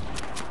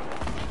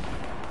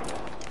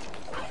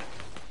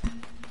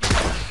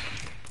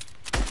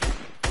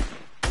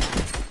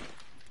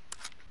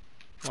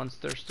 One's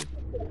thirsty.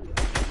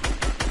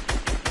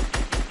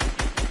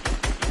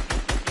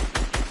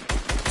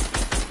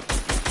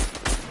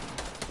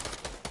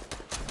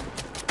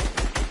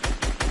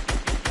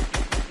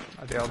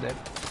 Are they all dead?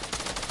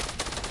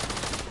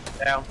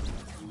 Down.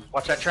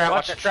 Watch that trap.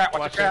 Watch that trap.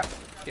 Watch that trap.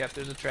 Yep,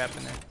 there's a trap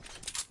in there.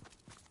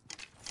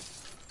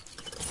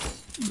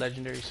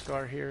 Legendary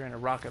scar here and a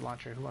rocket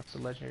launcher. Who wants the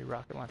legendary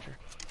rocket launcher?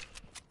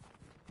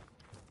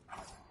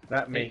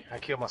 Not me. I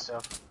killed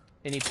myself.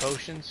 Any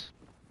potions?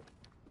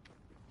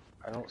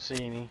 I don't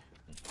see any.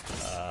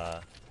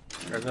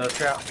 There's another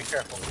trap. Be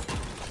careful.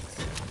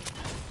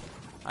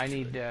 I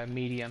need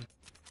medium.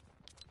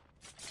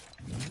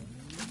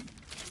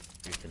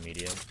 Here's the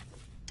medium.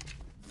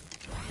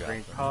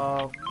 Green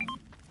pump.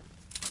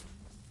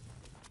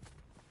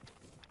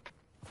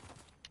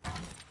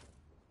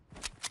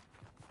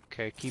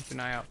 Okay, keep an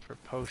eye out for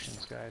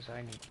potions, guys.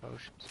 I need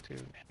potions too.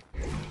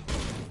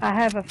 I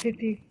have a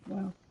 50,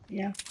 well,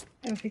 yeah,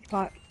 I have a 50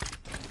 pot.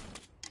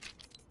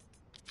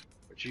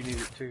 But you need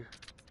it too.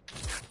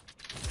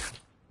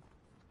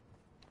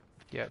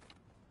 Yep.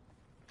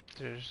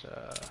 There's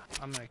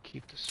I'm gonna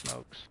keep the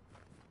smokes.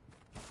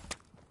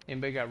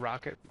 Anybody got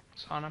rockets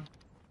on them?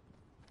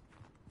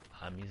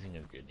 I'm using a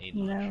grenade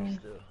No. launcher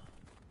still.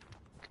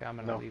 Okay, I'm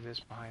gonna No. leave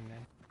this behind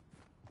then.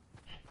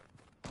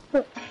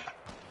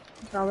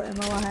 That's all the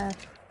ammo I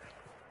have.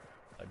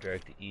 I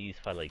direct to east,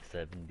 probably like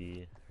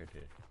 70. Heard a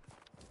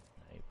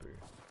sniper.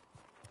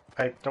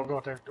 Hey, don't go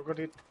out there. Don't go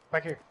dude.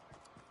 Back here.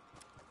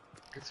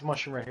 Get some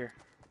mushroom right here.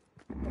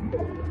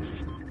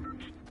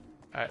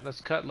 Alright,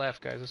 let's cut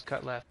left, guys. Let's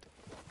cut left.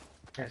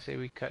 I say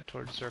we cut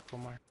towards circle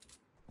mark.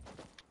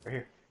 Right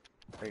here.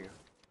 There you go.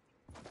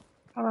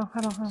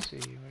 Hold on. Let's see,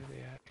 where are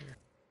they at here?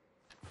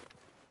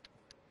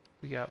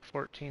 We got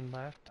 14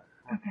 left.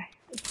 Okay,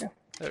 let's go.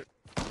 There.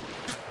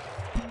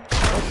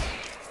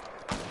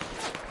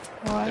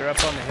 What? They're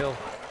up on the hill.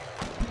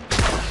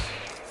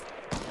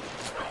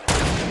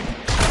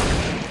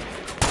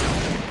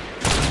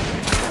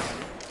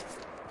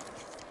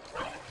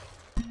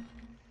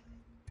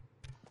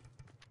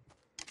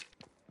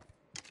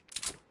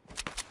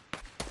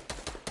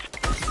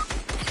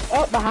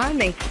 Oh, behind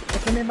me. They're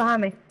coming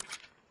behind me.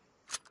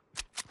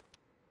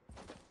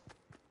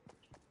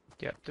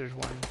 Yep, there's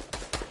one.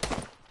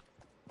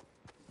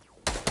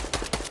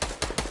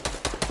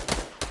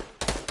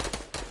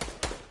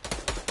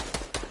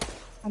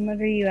 I'm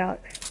under you,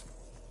 Alex.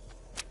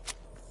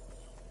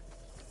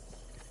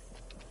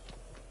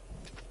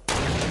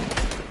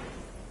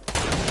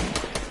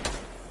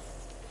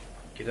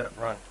 Get up,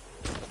 run.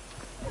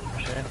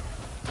 Shan.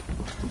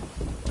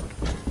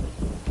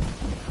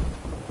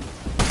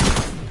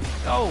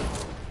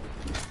 Oh!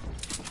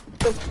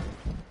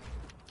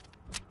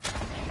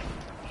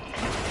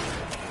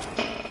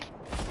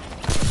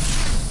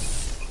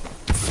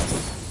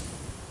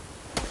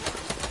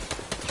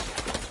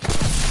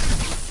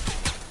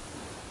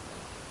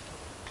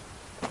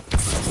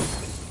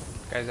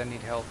 Guys, I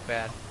need help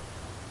bad.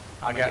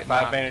 I got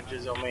 5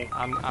 bandages on me.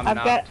 I'm I've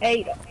knocked. got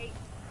 8.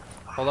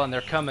 Hold on,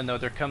 they're coming though.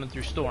 They're coming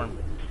through storm.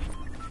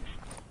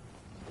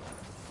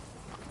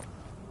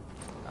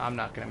 I'm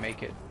not gonna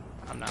make it.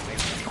 I'm not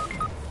making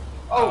it.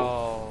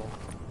 Oh!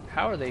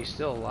 How are they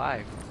still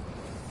alive?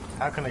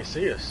 How can they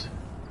see us?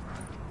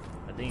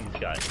 I think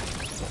he's got.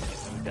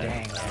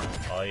 Dang.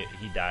 Oh,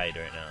 he died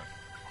right now.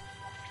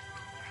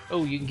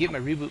 Oh, you can get my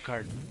reboot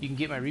card. You can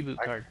get my reboot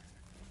card.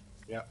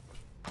 Yep.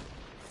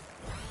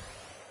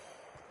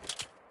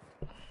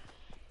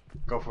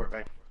 Go for it,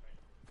 babe.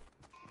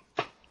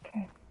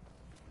 Okay.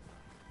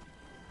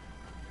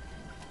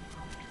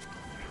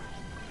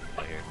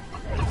 Right here.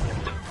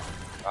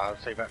 I'll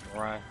save that for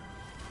Ryan.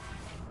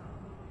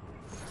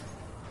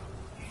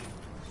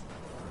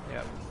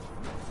 Yep.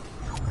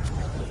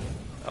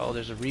 Oh,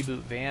 there's a reboot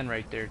van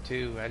right there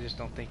too. I just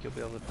don't think you'll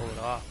be able to pull it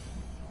off.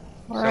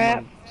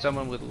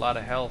 Someone with a lot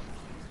of health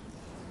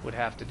would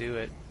have to do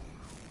it.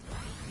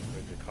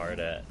 Where's the card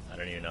at? I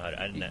don't even know how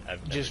to.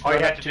 I've Just All you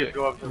run have up to to do is it.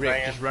 go up to the Rick,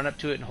 van. just run up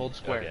to it and hold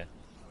square. Okay.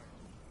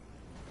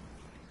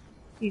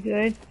 You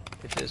good?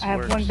 If this I have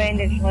works. 1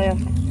 bandage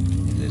left.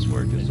 If this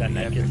works, Is this that will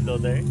be net kit epic. still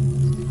there?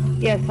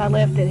 Yes, I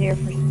left it here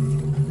for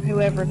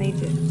whoever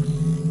needs it.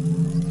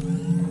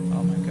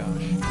 Oh my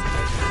gosh.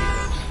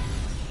 Guys,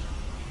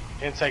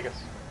 10 seconds.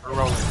 We're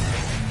rolling.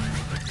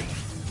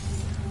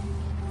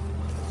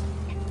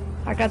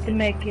 I got the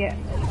med kit.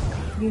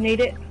 You need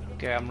it?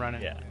 okay, I'm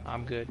running. Yeah.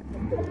 I'm good.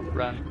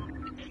 Run.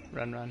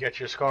 Run, run. You got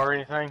your scar or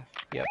anything?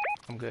 Yep,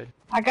 I'm good.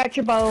 I got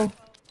your bow.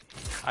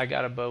 I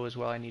got a bow as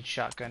well. I need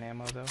shotgun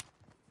ammo though.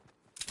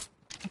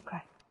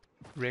 Okay.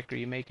 Rick, are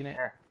you making it?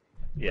 Here.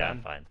 Yeah,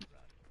 I'm fine.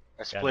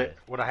 I split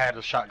what I had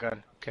was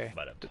shotgun. Okay. I'm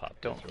about to pop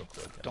Don't this real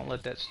quick. don't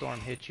let that storm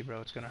hit you, bro.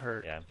 It's gonna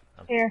hurt. Yeah,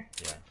 I'm Here.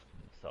 yeah, I'm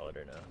solid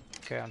right now.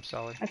 Okay, I'm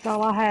solid. That's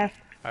all I have.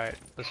 All right,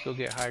 let's go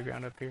get high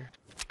ground up here.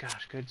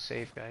 Gosh, good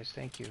save, guys.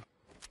 Thank you.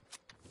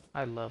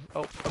 I love.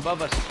 Oh,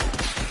 above us.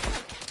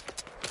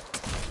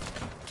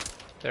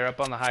 They're up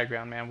on the high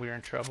ground, man. We're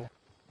in trouble.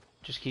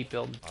 Just keep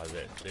building. Oh,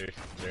 they're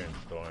in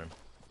storm.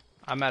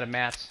 I'm out of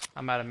mats.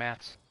 I'm out of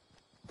mats.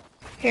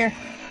 Here.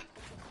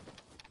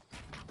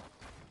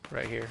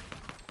 Right here.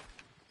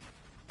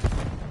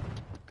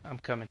 I'm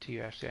coming to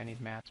you, Ashley. I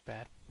need mats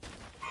bad.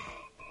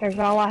 There's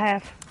all I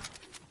have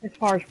as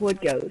far as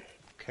wood goes.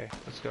 Okay,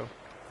 let's go.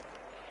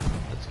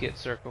 Let's get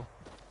circle.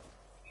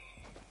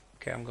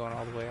 Okay, I'm going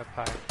all the way up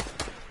high.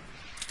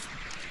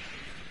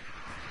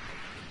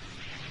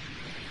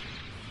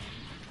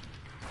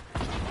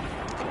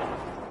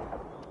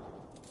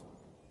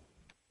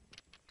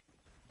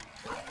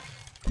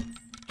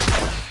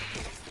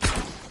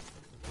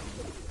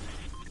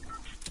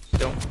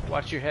 Don't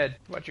watch your head.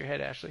 Watch your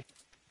head, Ashley.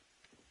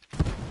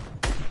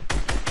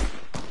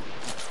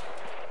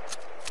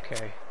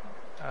 Okay.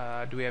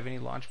 Do we have any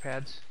launch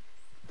pads?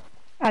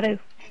 I do.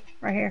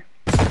 Right here.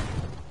 Yeah,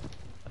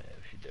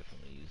 we should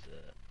definitely use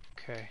that.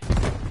 Okay.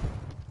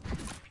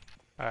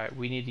 Alright,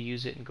 we need to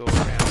use it and go around.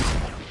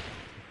 Yeah,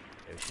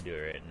 we should do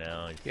it right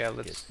now. Just Yeah, get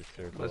let's the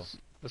circle.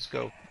 let's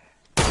go.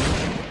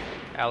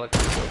 Alex,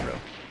 let's go, bro.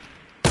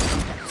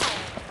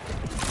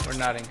 We're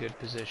not in good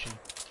position.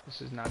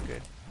 This is not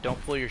good.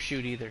 Don't pull your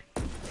chute either.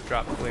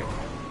 Drop quick.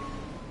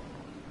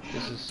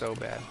 This is so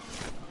bad.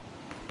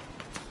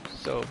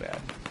 So bad.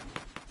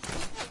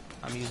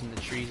 I'm using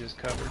the trees as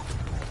cover.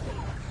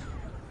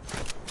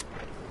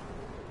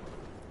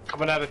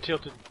 Coming out of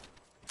tilted.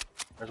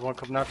 There's one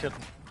coming out tilted.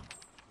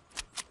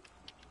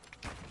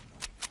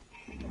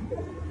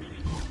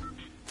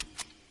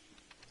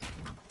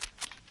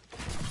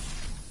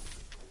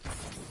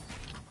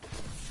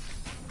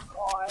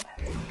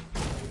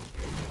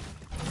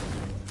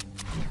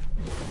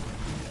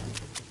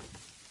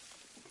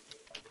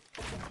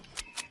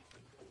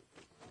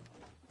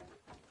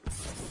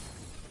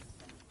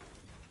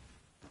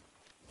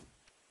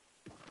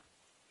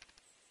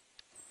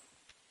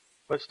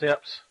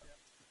 Footsteps.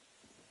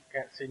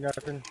 Can't see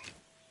nothing.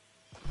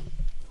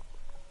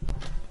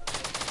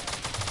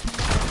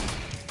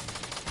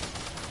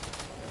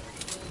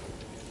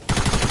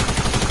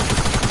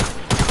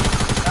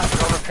 Not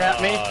gonna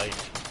trap me.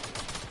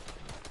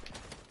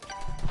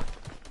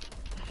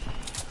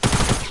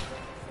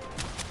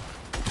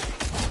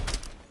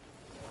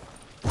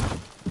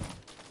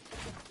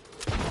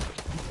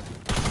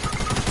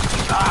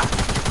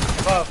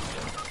 Above.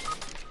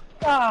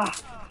 Ah!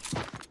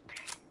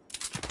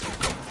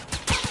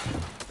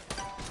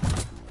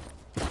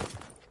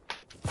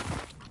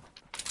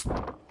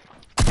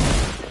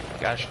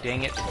 Gosh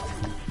dang it.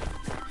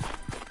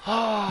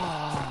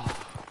 Oh,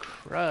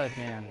 crud,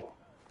 man.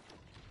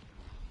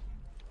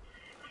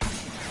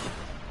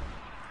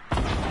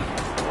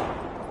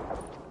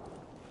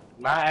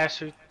 My ass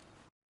who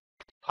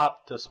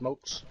popped the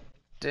smokes.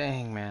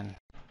 Dang, man.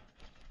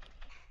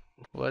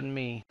 Wasn't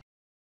me.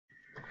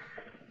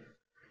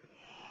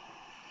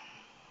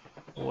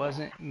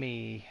 Wasn't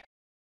me.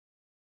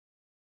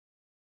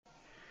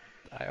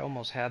 I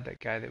almost had that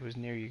guy that was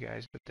near you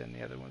guys, but then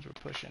the other ones were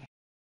pushing.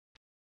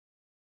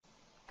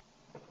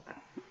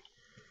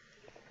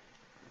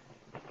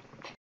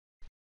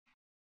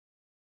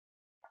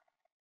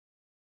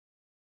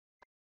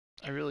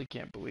 I really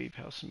can't believe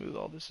how smooth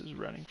all this is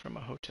running from a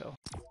hotel.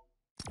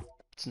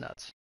 It's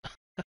nuts.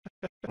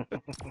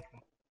 Alright,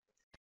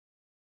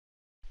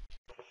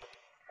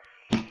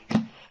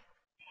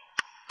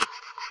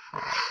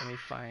 let me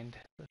find,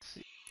 let's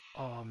see.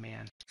 Oh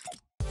man.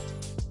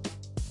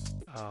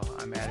 Oh,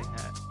 I'm adding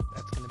that.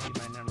 That's gonna be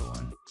my number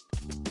one.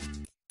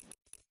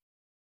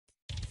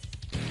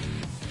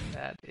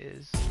 That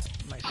is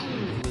my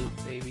smooth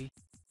loop, baby.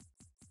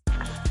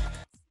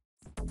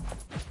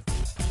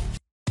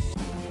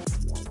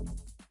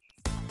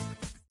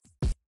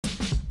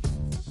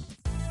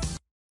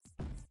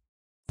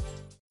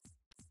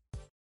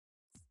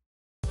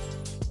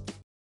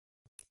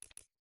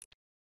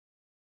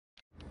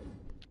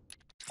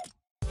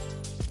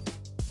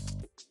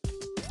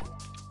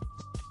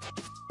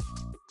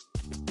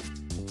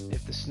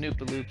 If the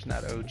Snoop-a-Loop's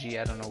not OG,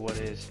 I don't know what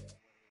is.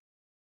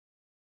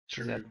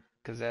 True.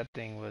 Because that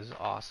thing was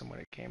awesome when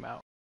it came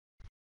out.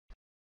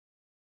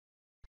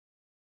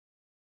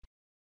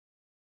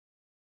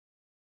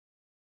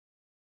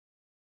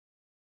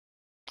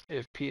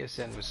 If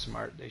PSN was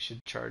smart, they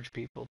should charge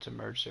people to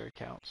merge their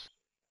accounts.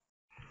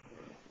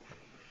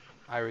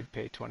 I would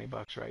pay 20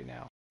 bucks right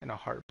now in a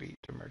heartbeat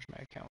to merge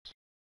my accounts.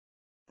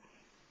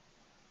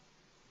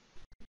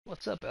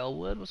 What's up,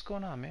 Elwood? What's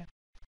going on, man?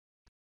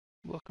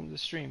 Welcome to the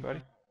stream,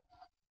 buddy.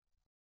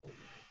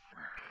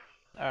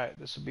 Alright,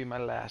 this will be my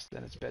last,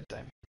 then it's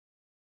bedtime.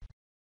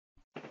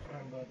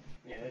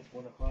 Yeah, it's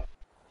 1 o'clock.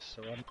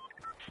 So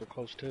we're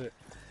close to it.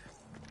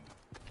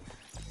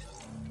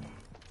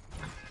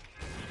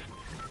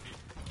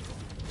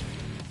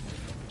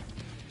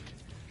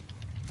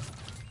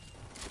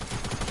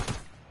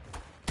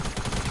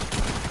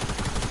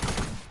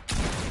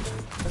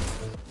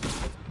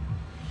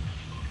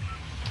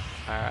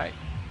 Alright,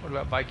 what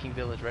about Viking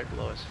Village right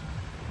below us?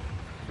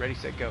 Ready,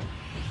 set, go.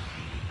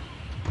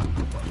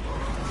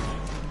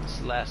 This is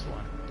the last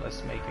one.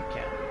 Let's make it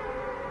count.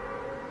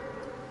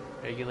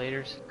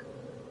 Regulators.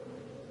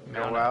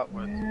 Go out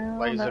with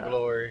blaze of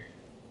glory.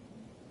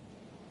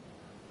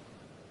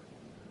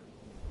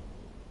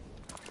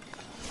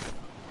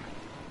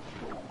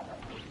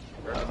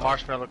 There's a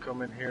marshmallow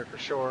coming here for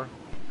sure.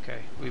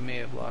 Okay, we may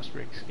have lost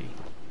Rigsky.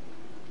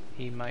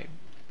 He might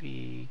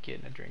be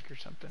getting a drink or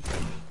something.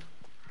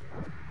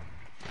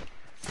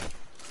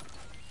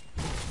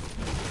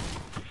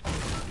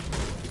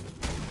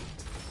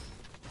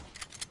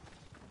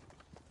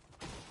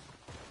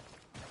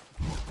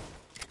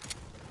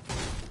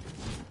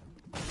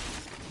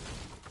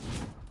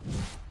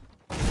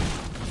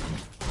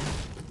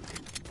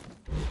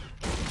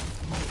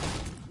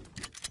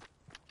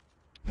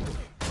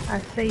 I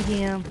see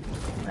him.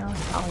 Well, I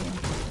saw him.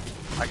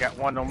 I got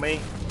one on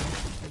me.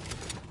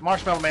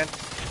 Marshmallow man.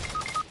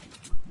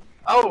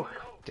 Oh!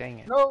 Dang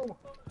it. No!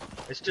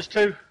 It's just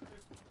 2.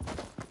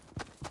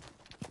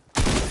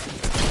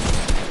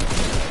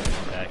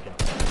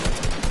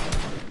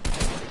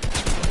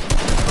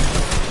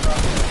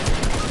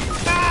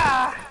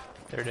 Ah!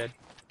 They're dead.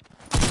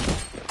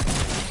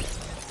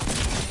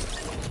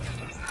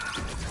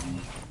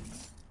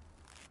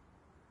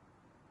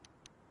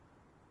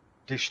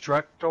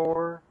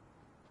 Destructor.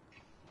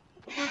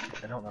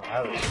 I don't know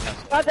how this is.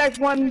 Oh, there's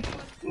one.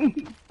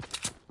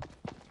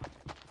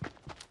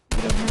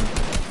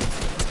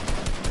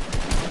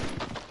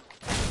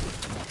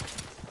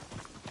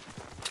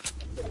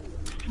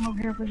 Come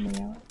over here with me,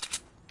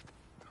 Alex.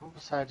 Come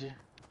beside you.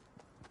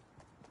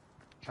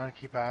 Trying to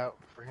keep an eye out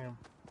for him.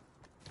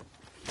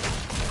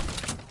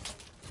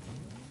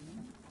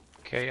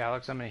 Okay,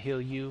 Alex, I'm gonna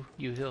heal you.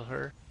 You heal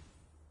her.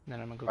 And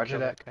then I'm gonna go Roger kill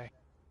that. that guy.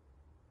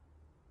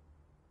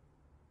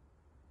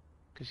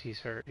 Because he's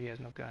hurt. He has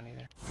no gun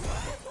either.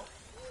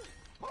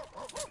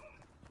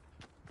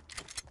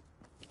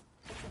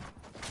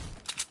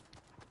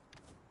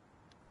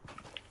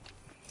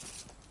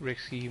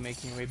 Risky, you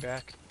making your way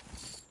back?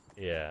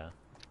 Yeah.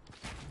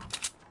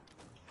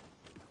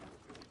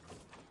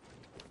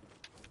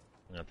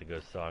 I have to go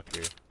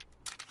soccer.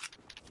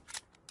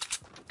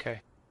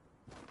 Okay.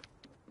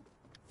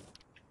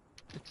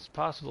 It's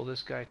possible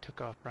this guy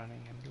took off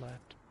running and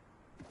left.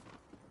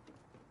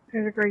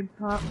 There's a green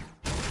pop.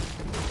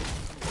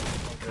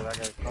 Okay, that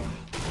guy's coming.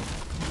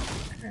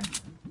 Okay.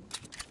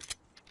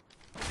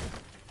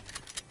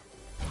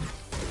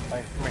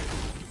 Hey, come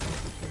here.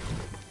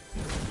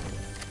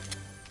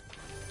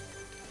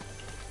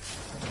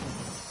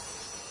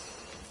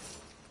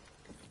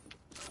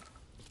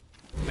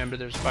 Remember,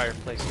 there's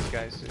fireplaces,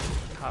 guys, to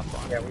hop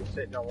on. Yeah, we're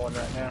sitting on one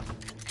right now.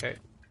 Okay.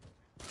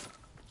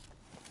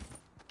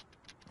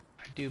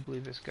 I do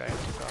believe this guy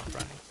took off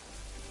running.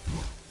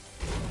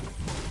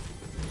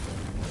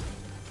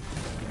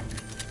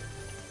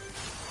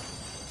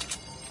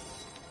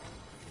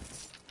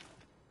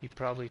 He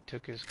probably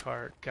took his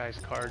guy's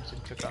cards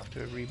and took off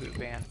to a reboot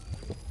van.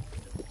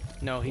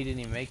 No, he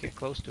didn't even make it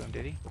close to him,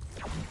 did he?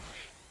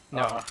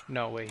 No,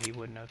 no way, he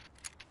wouldn't have.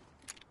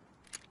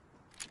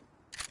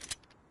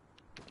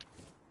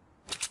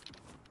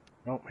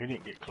 Nope, he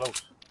didn't get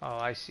close. Oh,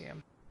 I see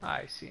him.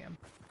 I see him.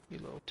 You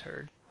little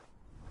turd.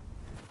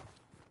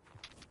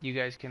 You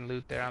guys can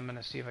loot there. I'm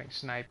gonna see if I can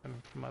snipe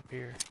him from up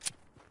here.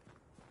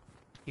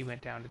 He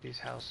went down to these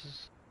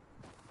houses.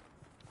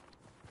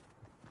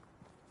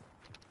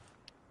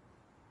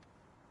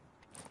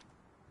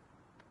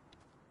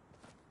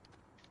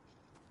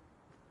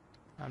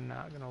 I'm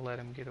not gonna let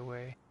him get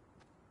away.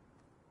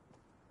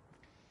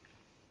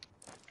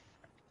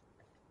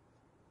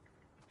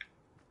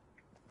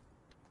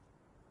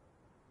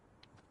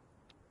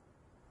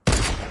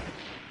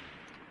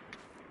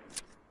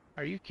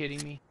 Are you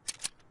kidding me?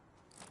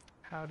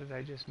 How did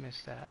I just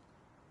miss that?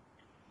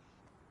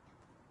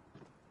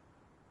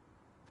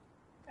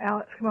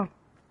 Alex, come on.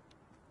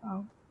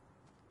 Oh.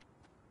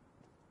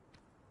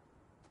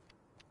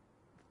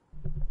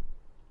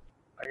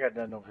 I got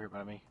nothing over here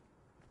by me.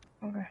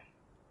 Okay.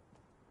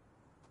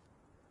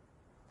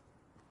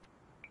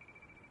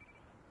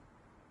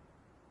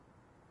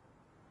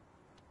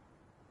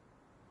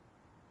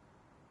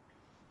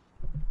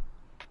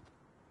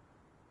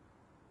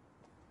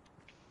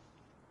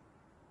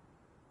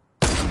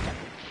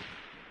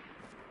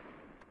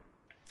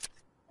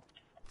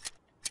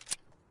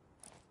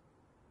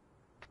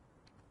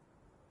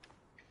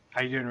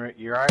 How you doing, Rick?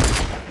 You alright?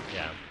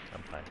 Yeah,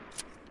 I'm fine.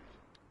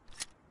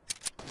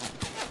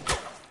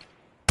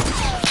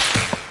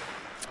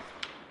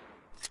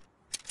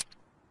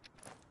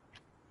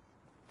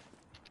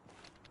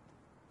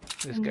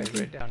 This guy's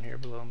right down here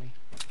below me.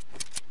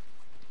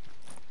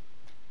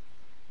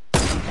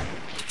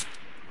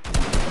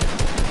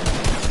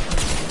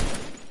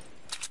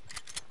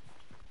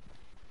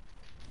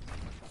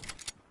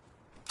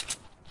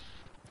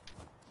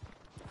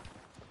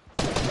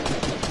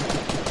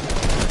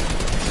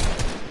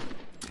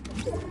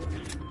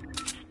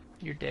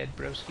 You're dead,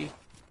 broski.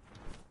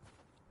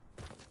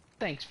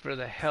 Thanks for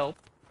the help,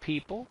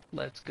 people.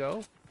 Let's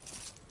go.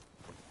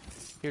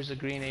 Here's a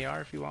green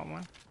AR if you want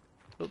one.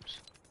 Oops.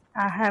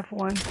 I have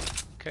one.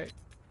 Okay.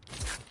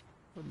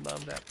 Would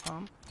love that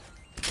pump.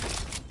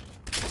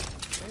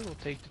 Okay, we'll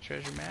take the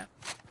treasure map,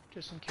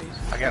 just in case.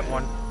 I got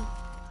one.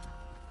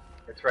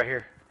 It's right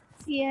here.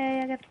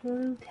 Yay, I got the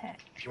blue tech.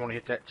 If you want to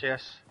hit that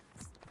chest,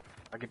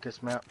 I get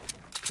this map.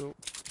 Cool.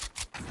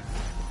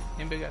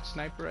 Anybody got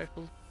sniper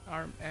rifle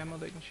ammo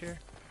they can share?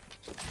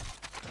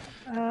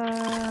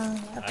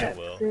 I've got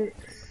will.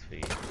 6.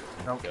 Sweet.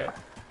 Okay.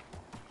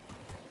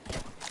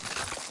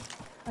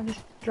 I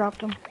just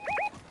dropped them.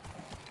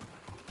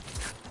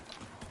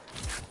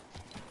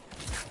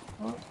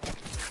 Oh,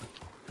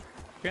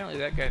 Apparently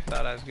that guy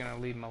thought I was gonna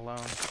leave him alone.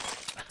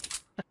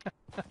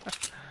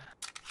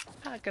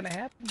 Not gonna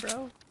happen,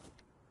 bro.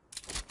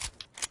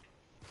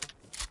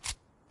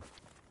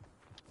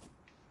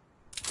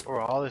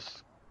 Or all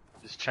this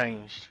just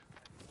changed.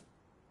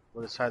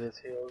 What side this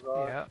hills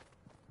are? Yeah.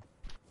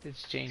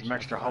 It's changed. Some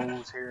extra a lot.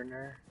 holes here and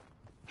there.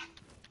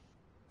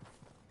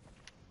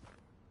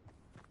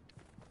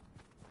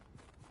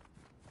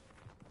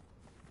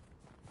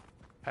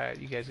 Alright,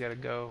 you guys gotta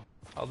go.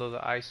 Although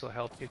the ice will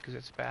help you because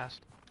it's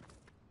fast.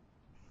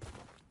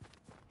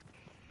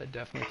 But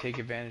definitely take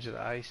advantage of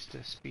the ice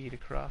to speed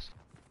across.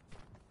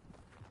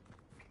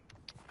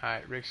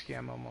 Alright, Ricksky,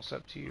 I'm almost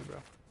up to you, bro.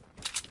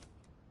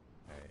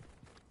 Alright.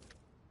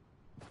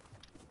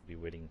 Be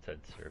waiting inside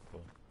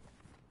circle.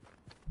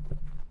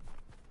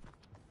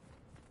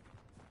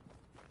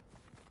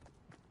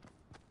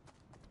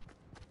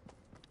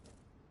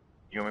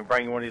 You want me to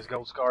bring you one of these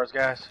gold scars,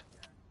 guys?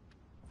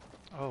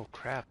 Oh,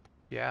 crap.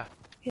 Yeah.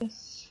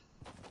 yes.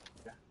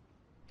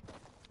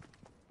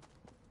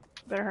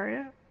 Better hurry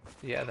up.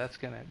 Yeah, that's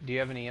gonna... Do you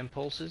have any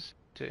impulses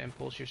to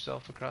impulse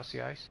yourself across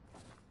the ice?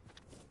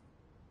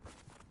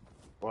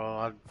 Well,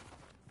 I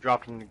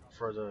dropped them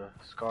for the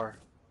scar.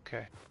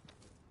 Okay.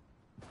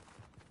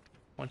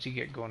 Once you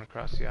get going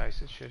across the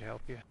ice, it should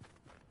help you.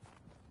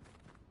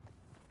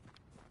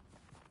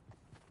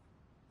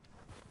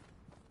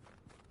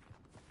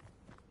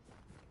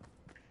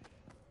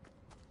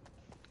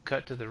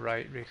 cut to the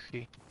right,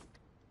 Ricky.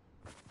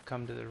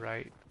 Come to the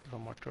right, a little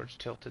more towards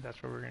Tilted.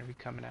 That's where we're going to be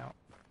coming out.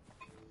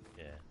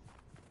 Yeah.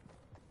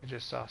 I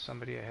just saw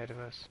somebody ahead of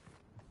us.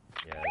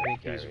 Yeah, I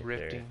think he there's was a guy right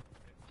rifting.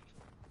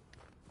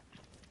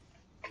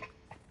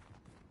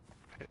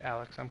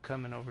 Alex, I'm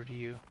coming over to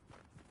you.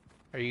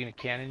 Are you going to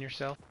cannon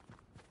yourself?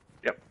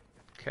 Yep.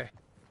 Okay.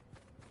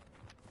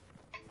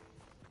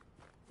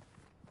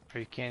 Are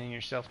you cannoning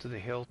yourself to the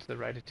hill to the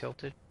right of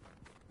Tilted?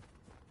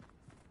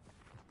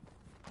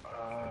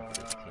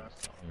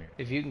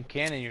 If you can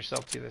cannon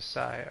yourself to the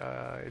side,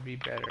 it'd be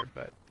better,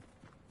 but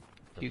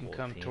The you can whole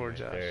come team towards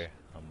right us. there,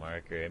 a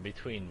marker in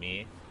between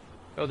me.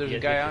 Oh, there's He a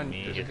has guy it to on.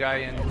 me, There's he a has guy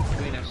it in to me.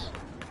 between us.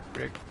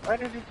 Rick, Why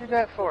did he do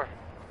that for?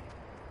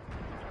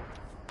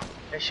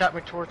 It shot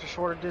me towards a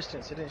shorter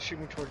distance. It didn't shoot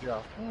me towards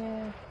y'all.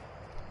 Yeah.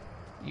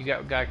 you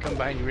got a guy come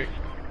behind you, Rick.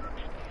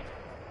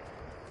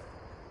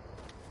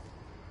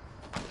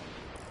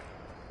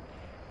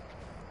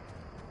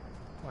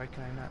 Why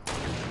can I not?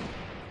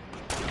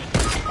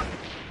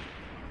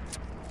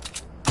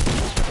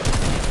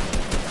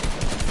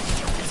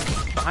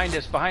 Behind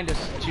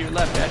us, to your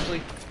left,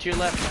 Ashley, to your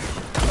left.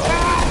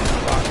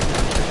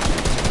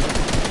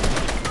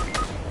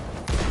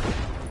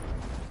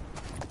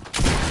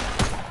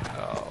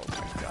 Oh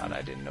my God,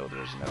 I didn't know there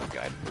was another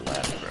guy to the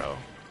left, bro.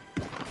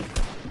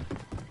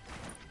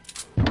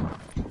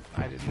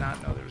 I did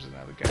not know there was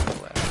another guy to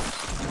the left.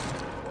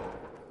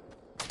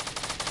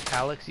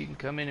 Alex, you can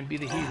come in and be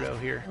the hero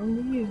here.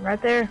 Under you,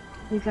 right there.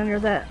 He's under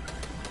that.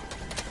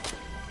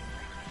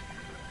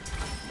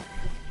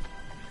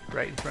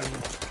 Right in front of you.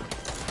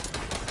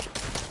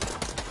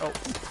 Oh,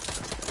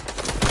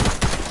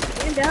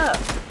 Stand up.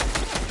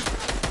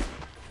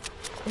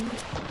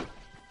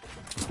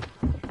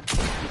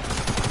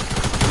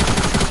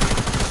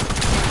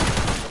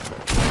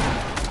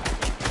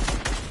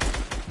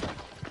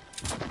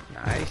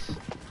 nice.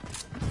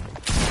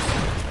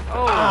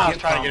 I was get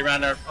trying to pumped. get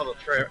around there and pull the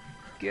trip.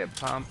 Get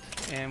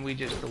pumped, and we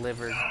just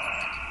delivered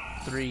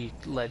 3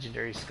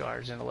 legendary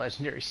scars and a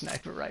legendary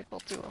sniper rifle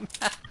to him.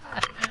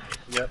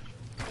 Yep.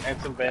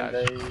 And some Gosh.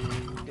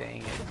 band-aids.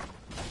 Dang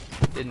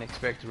it. Didn't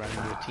expect to run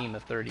into a team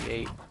of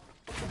 38.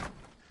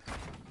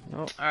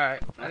 Nope.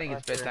 Alright, I think Not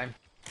it's there. bedtime.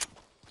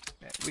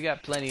 We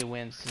got plenty of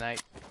wins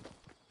tonight.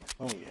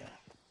 Oh yeah.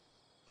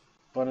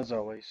 Fun as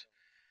always.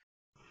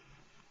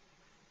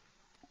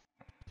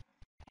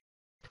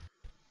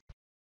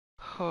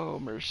 Oh,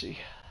 mercy.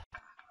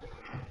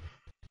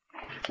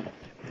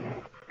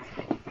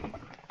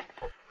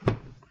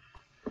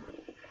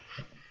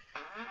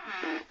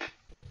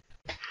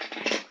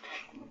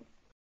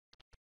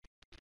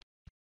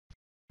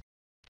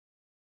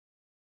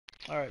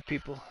 Alright,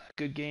 people.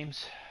 Good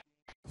games.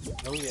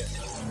 Oh yeah.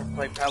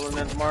 Play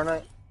Paladin tomorrow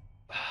night?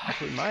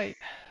 We might.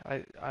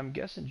 I'm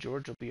guessing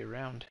George will be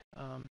around.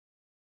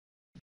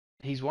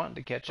 He's wanting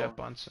to catch up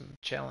on some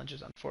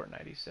challenges on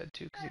Fortnite, he said,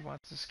 too, because he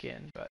wants the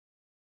skin, but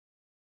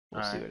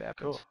we'll see Alright, what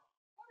happens. cool.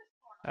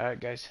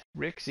 Alright, guys.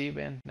 Rick, see you,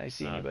 man. Nice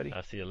seeing you, buddy.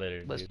 I'll see you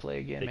later. Let's dude. play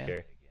again, Take man.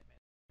 care.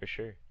 For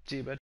sure. See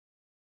you, bud.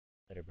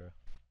 Later, bro.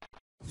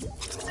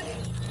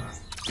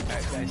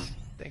 Alright, guys.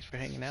 Thanks for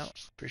hanging out.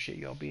 Appreciate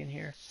you all being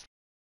here.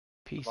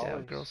 Peace out,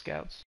 Always. Girl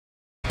Scouts.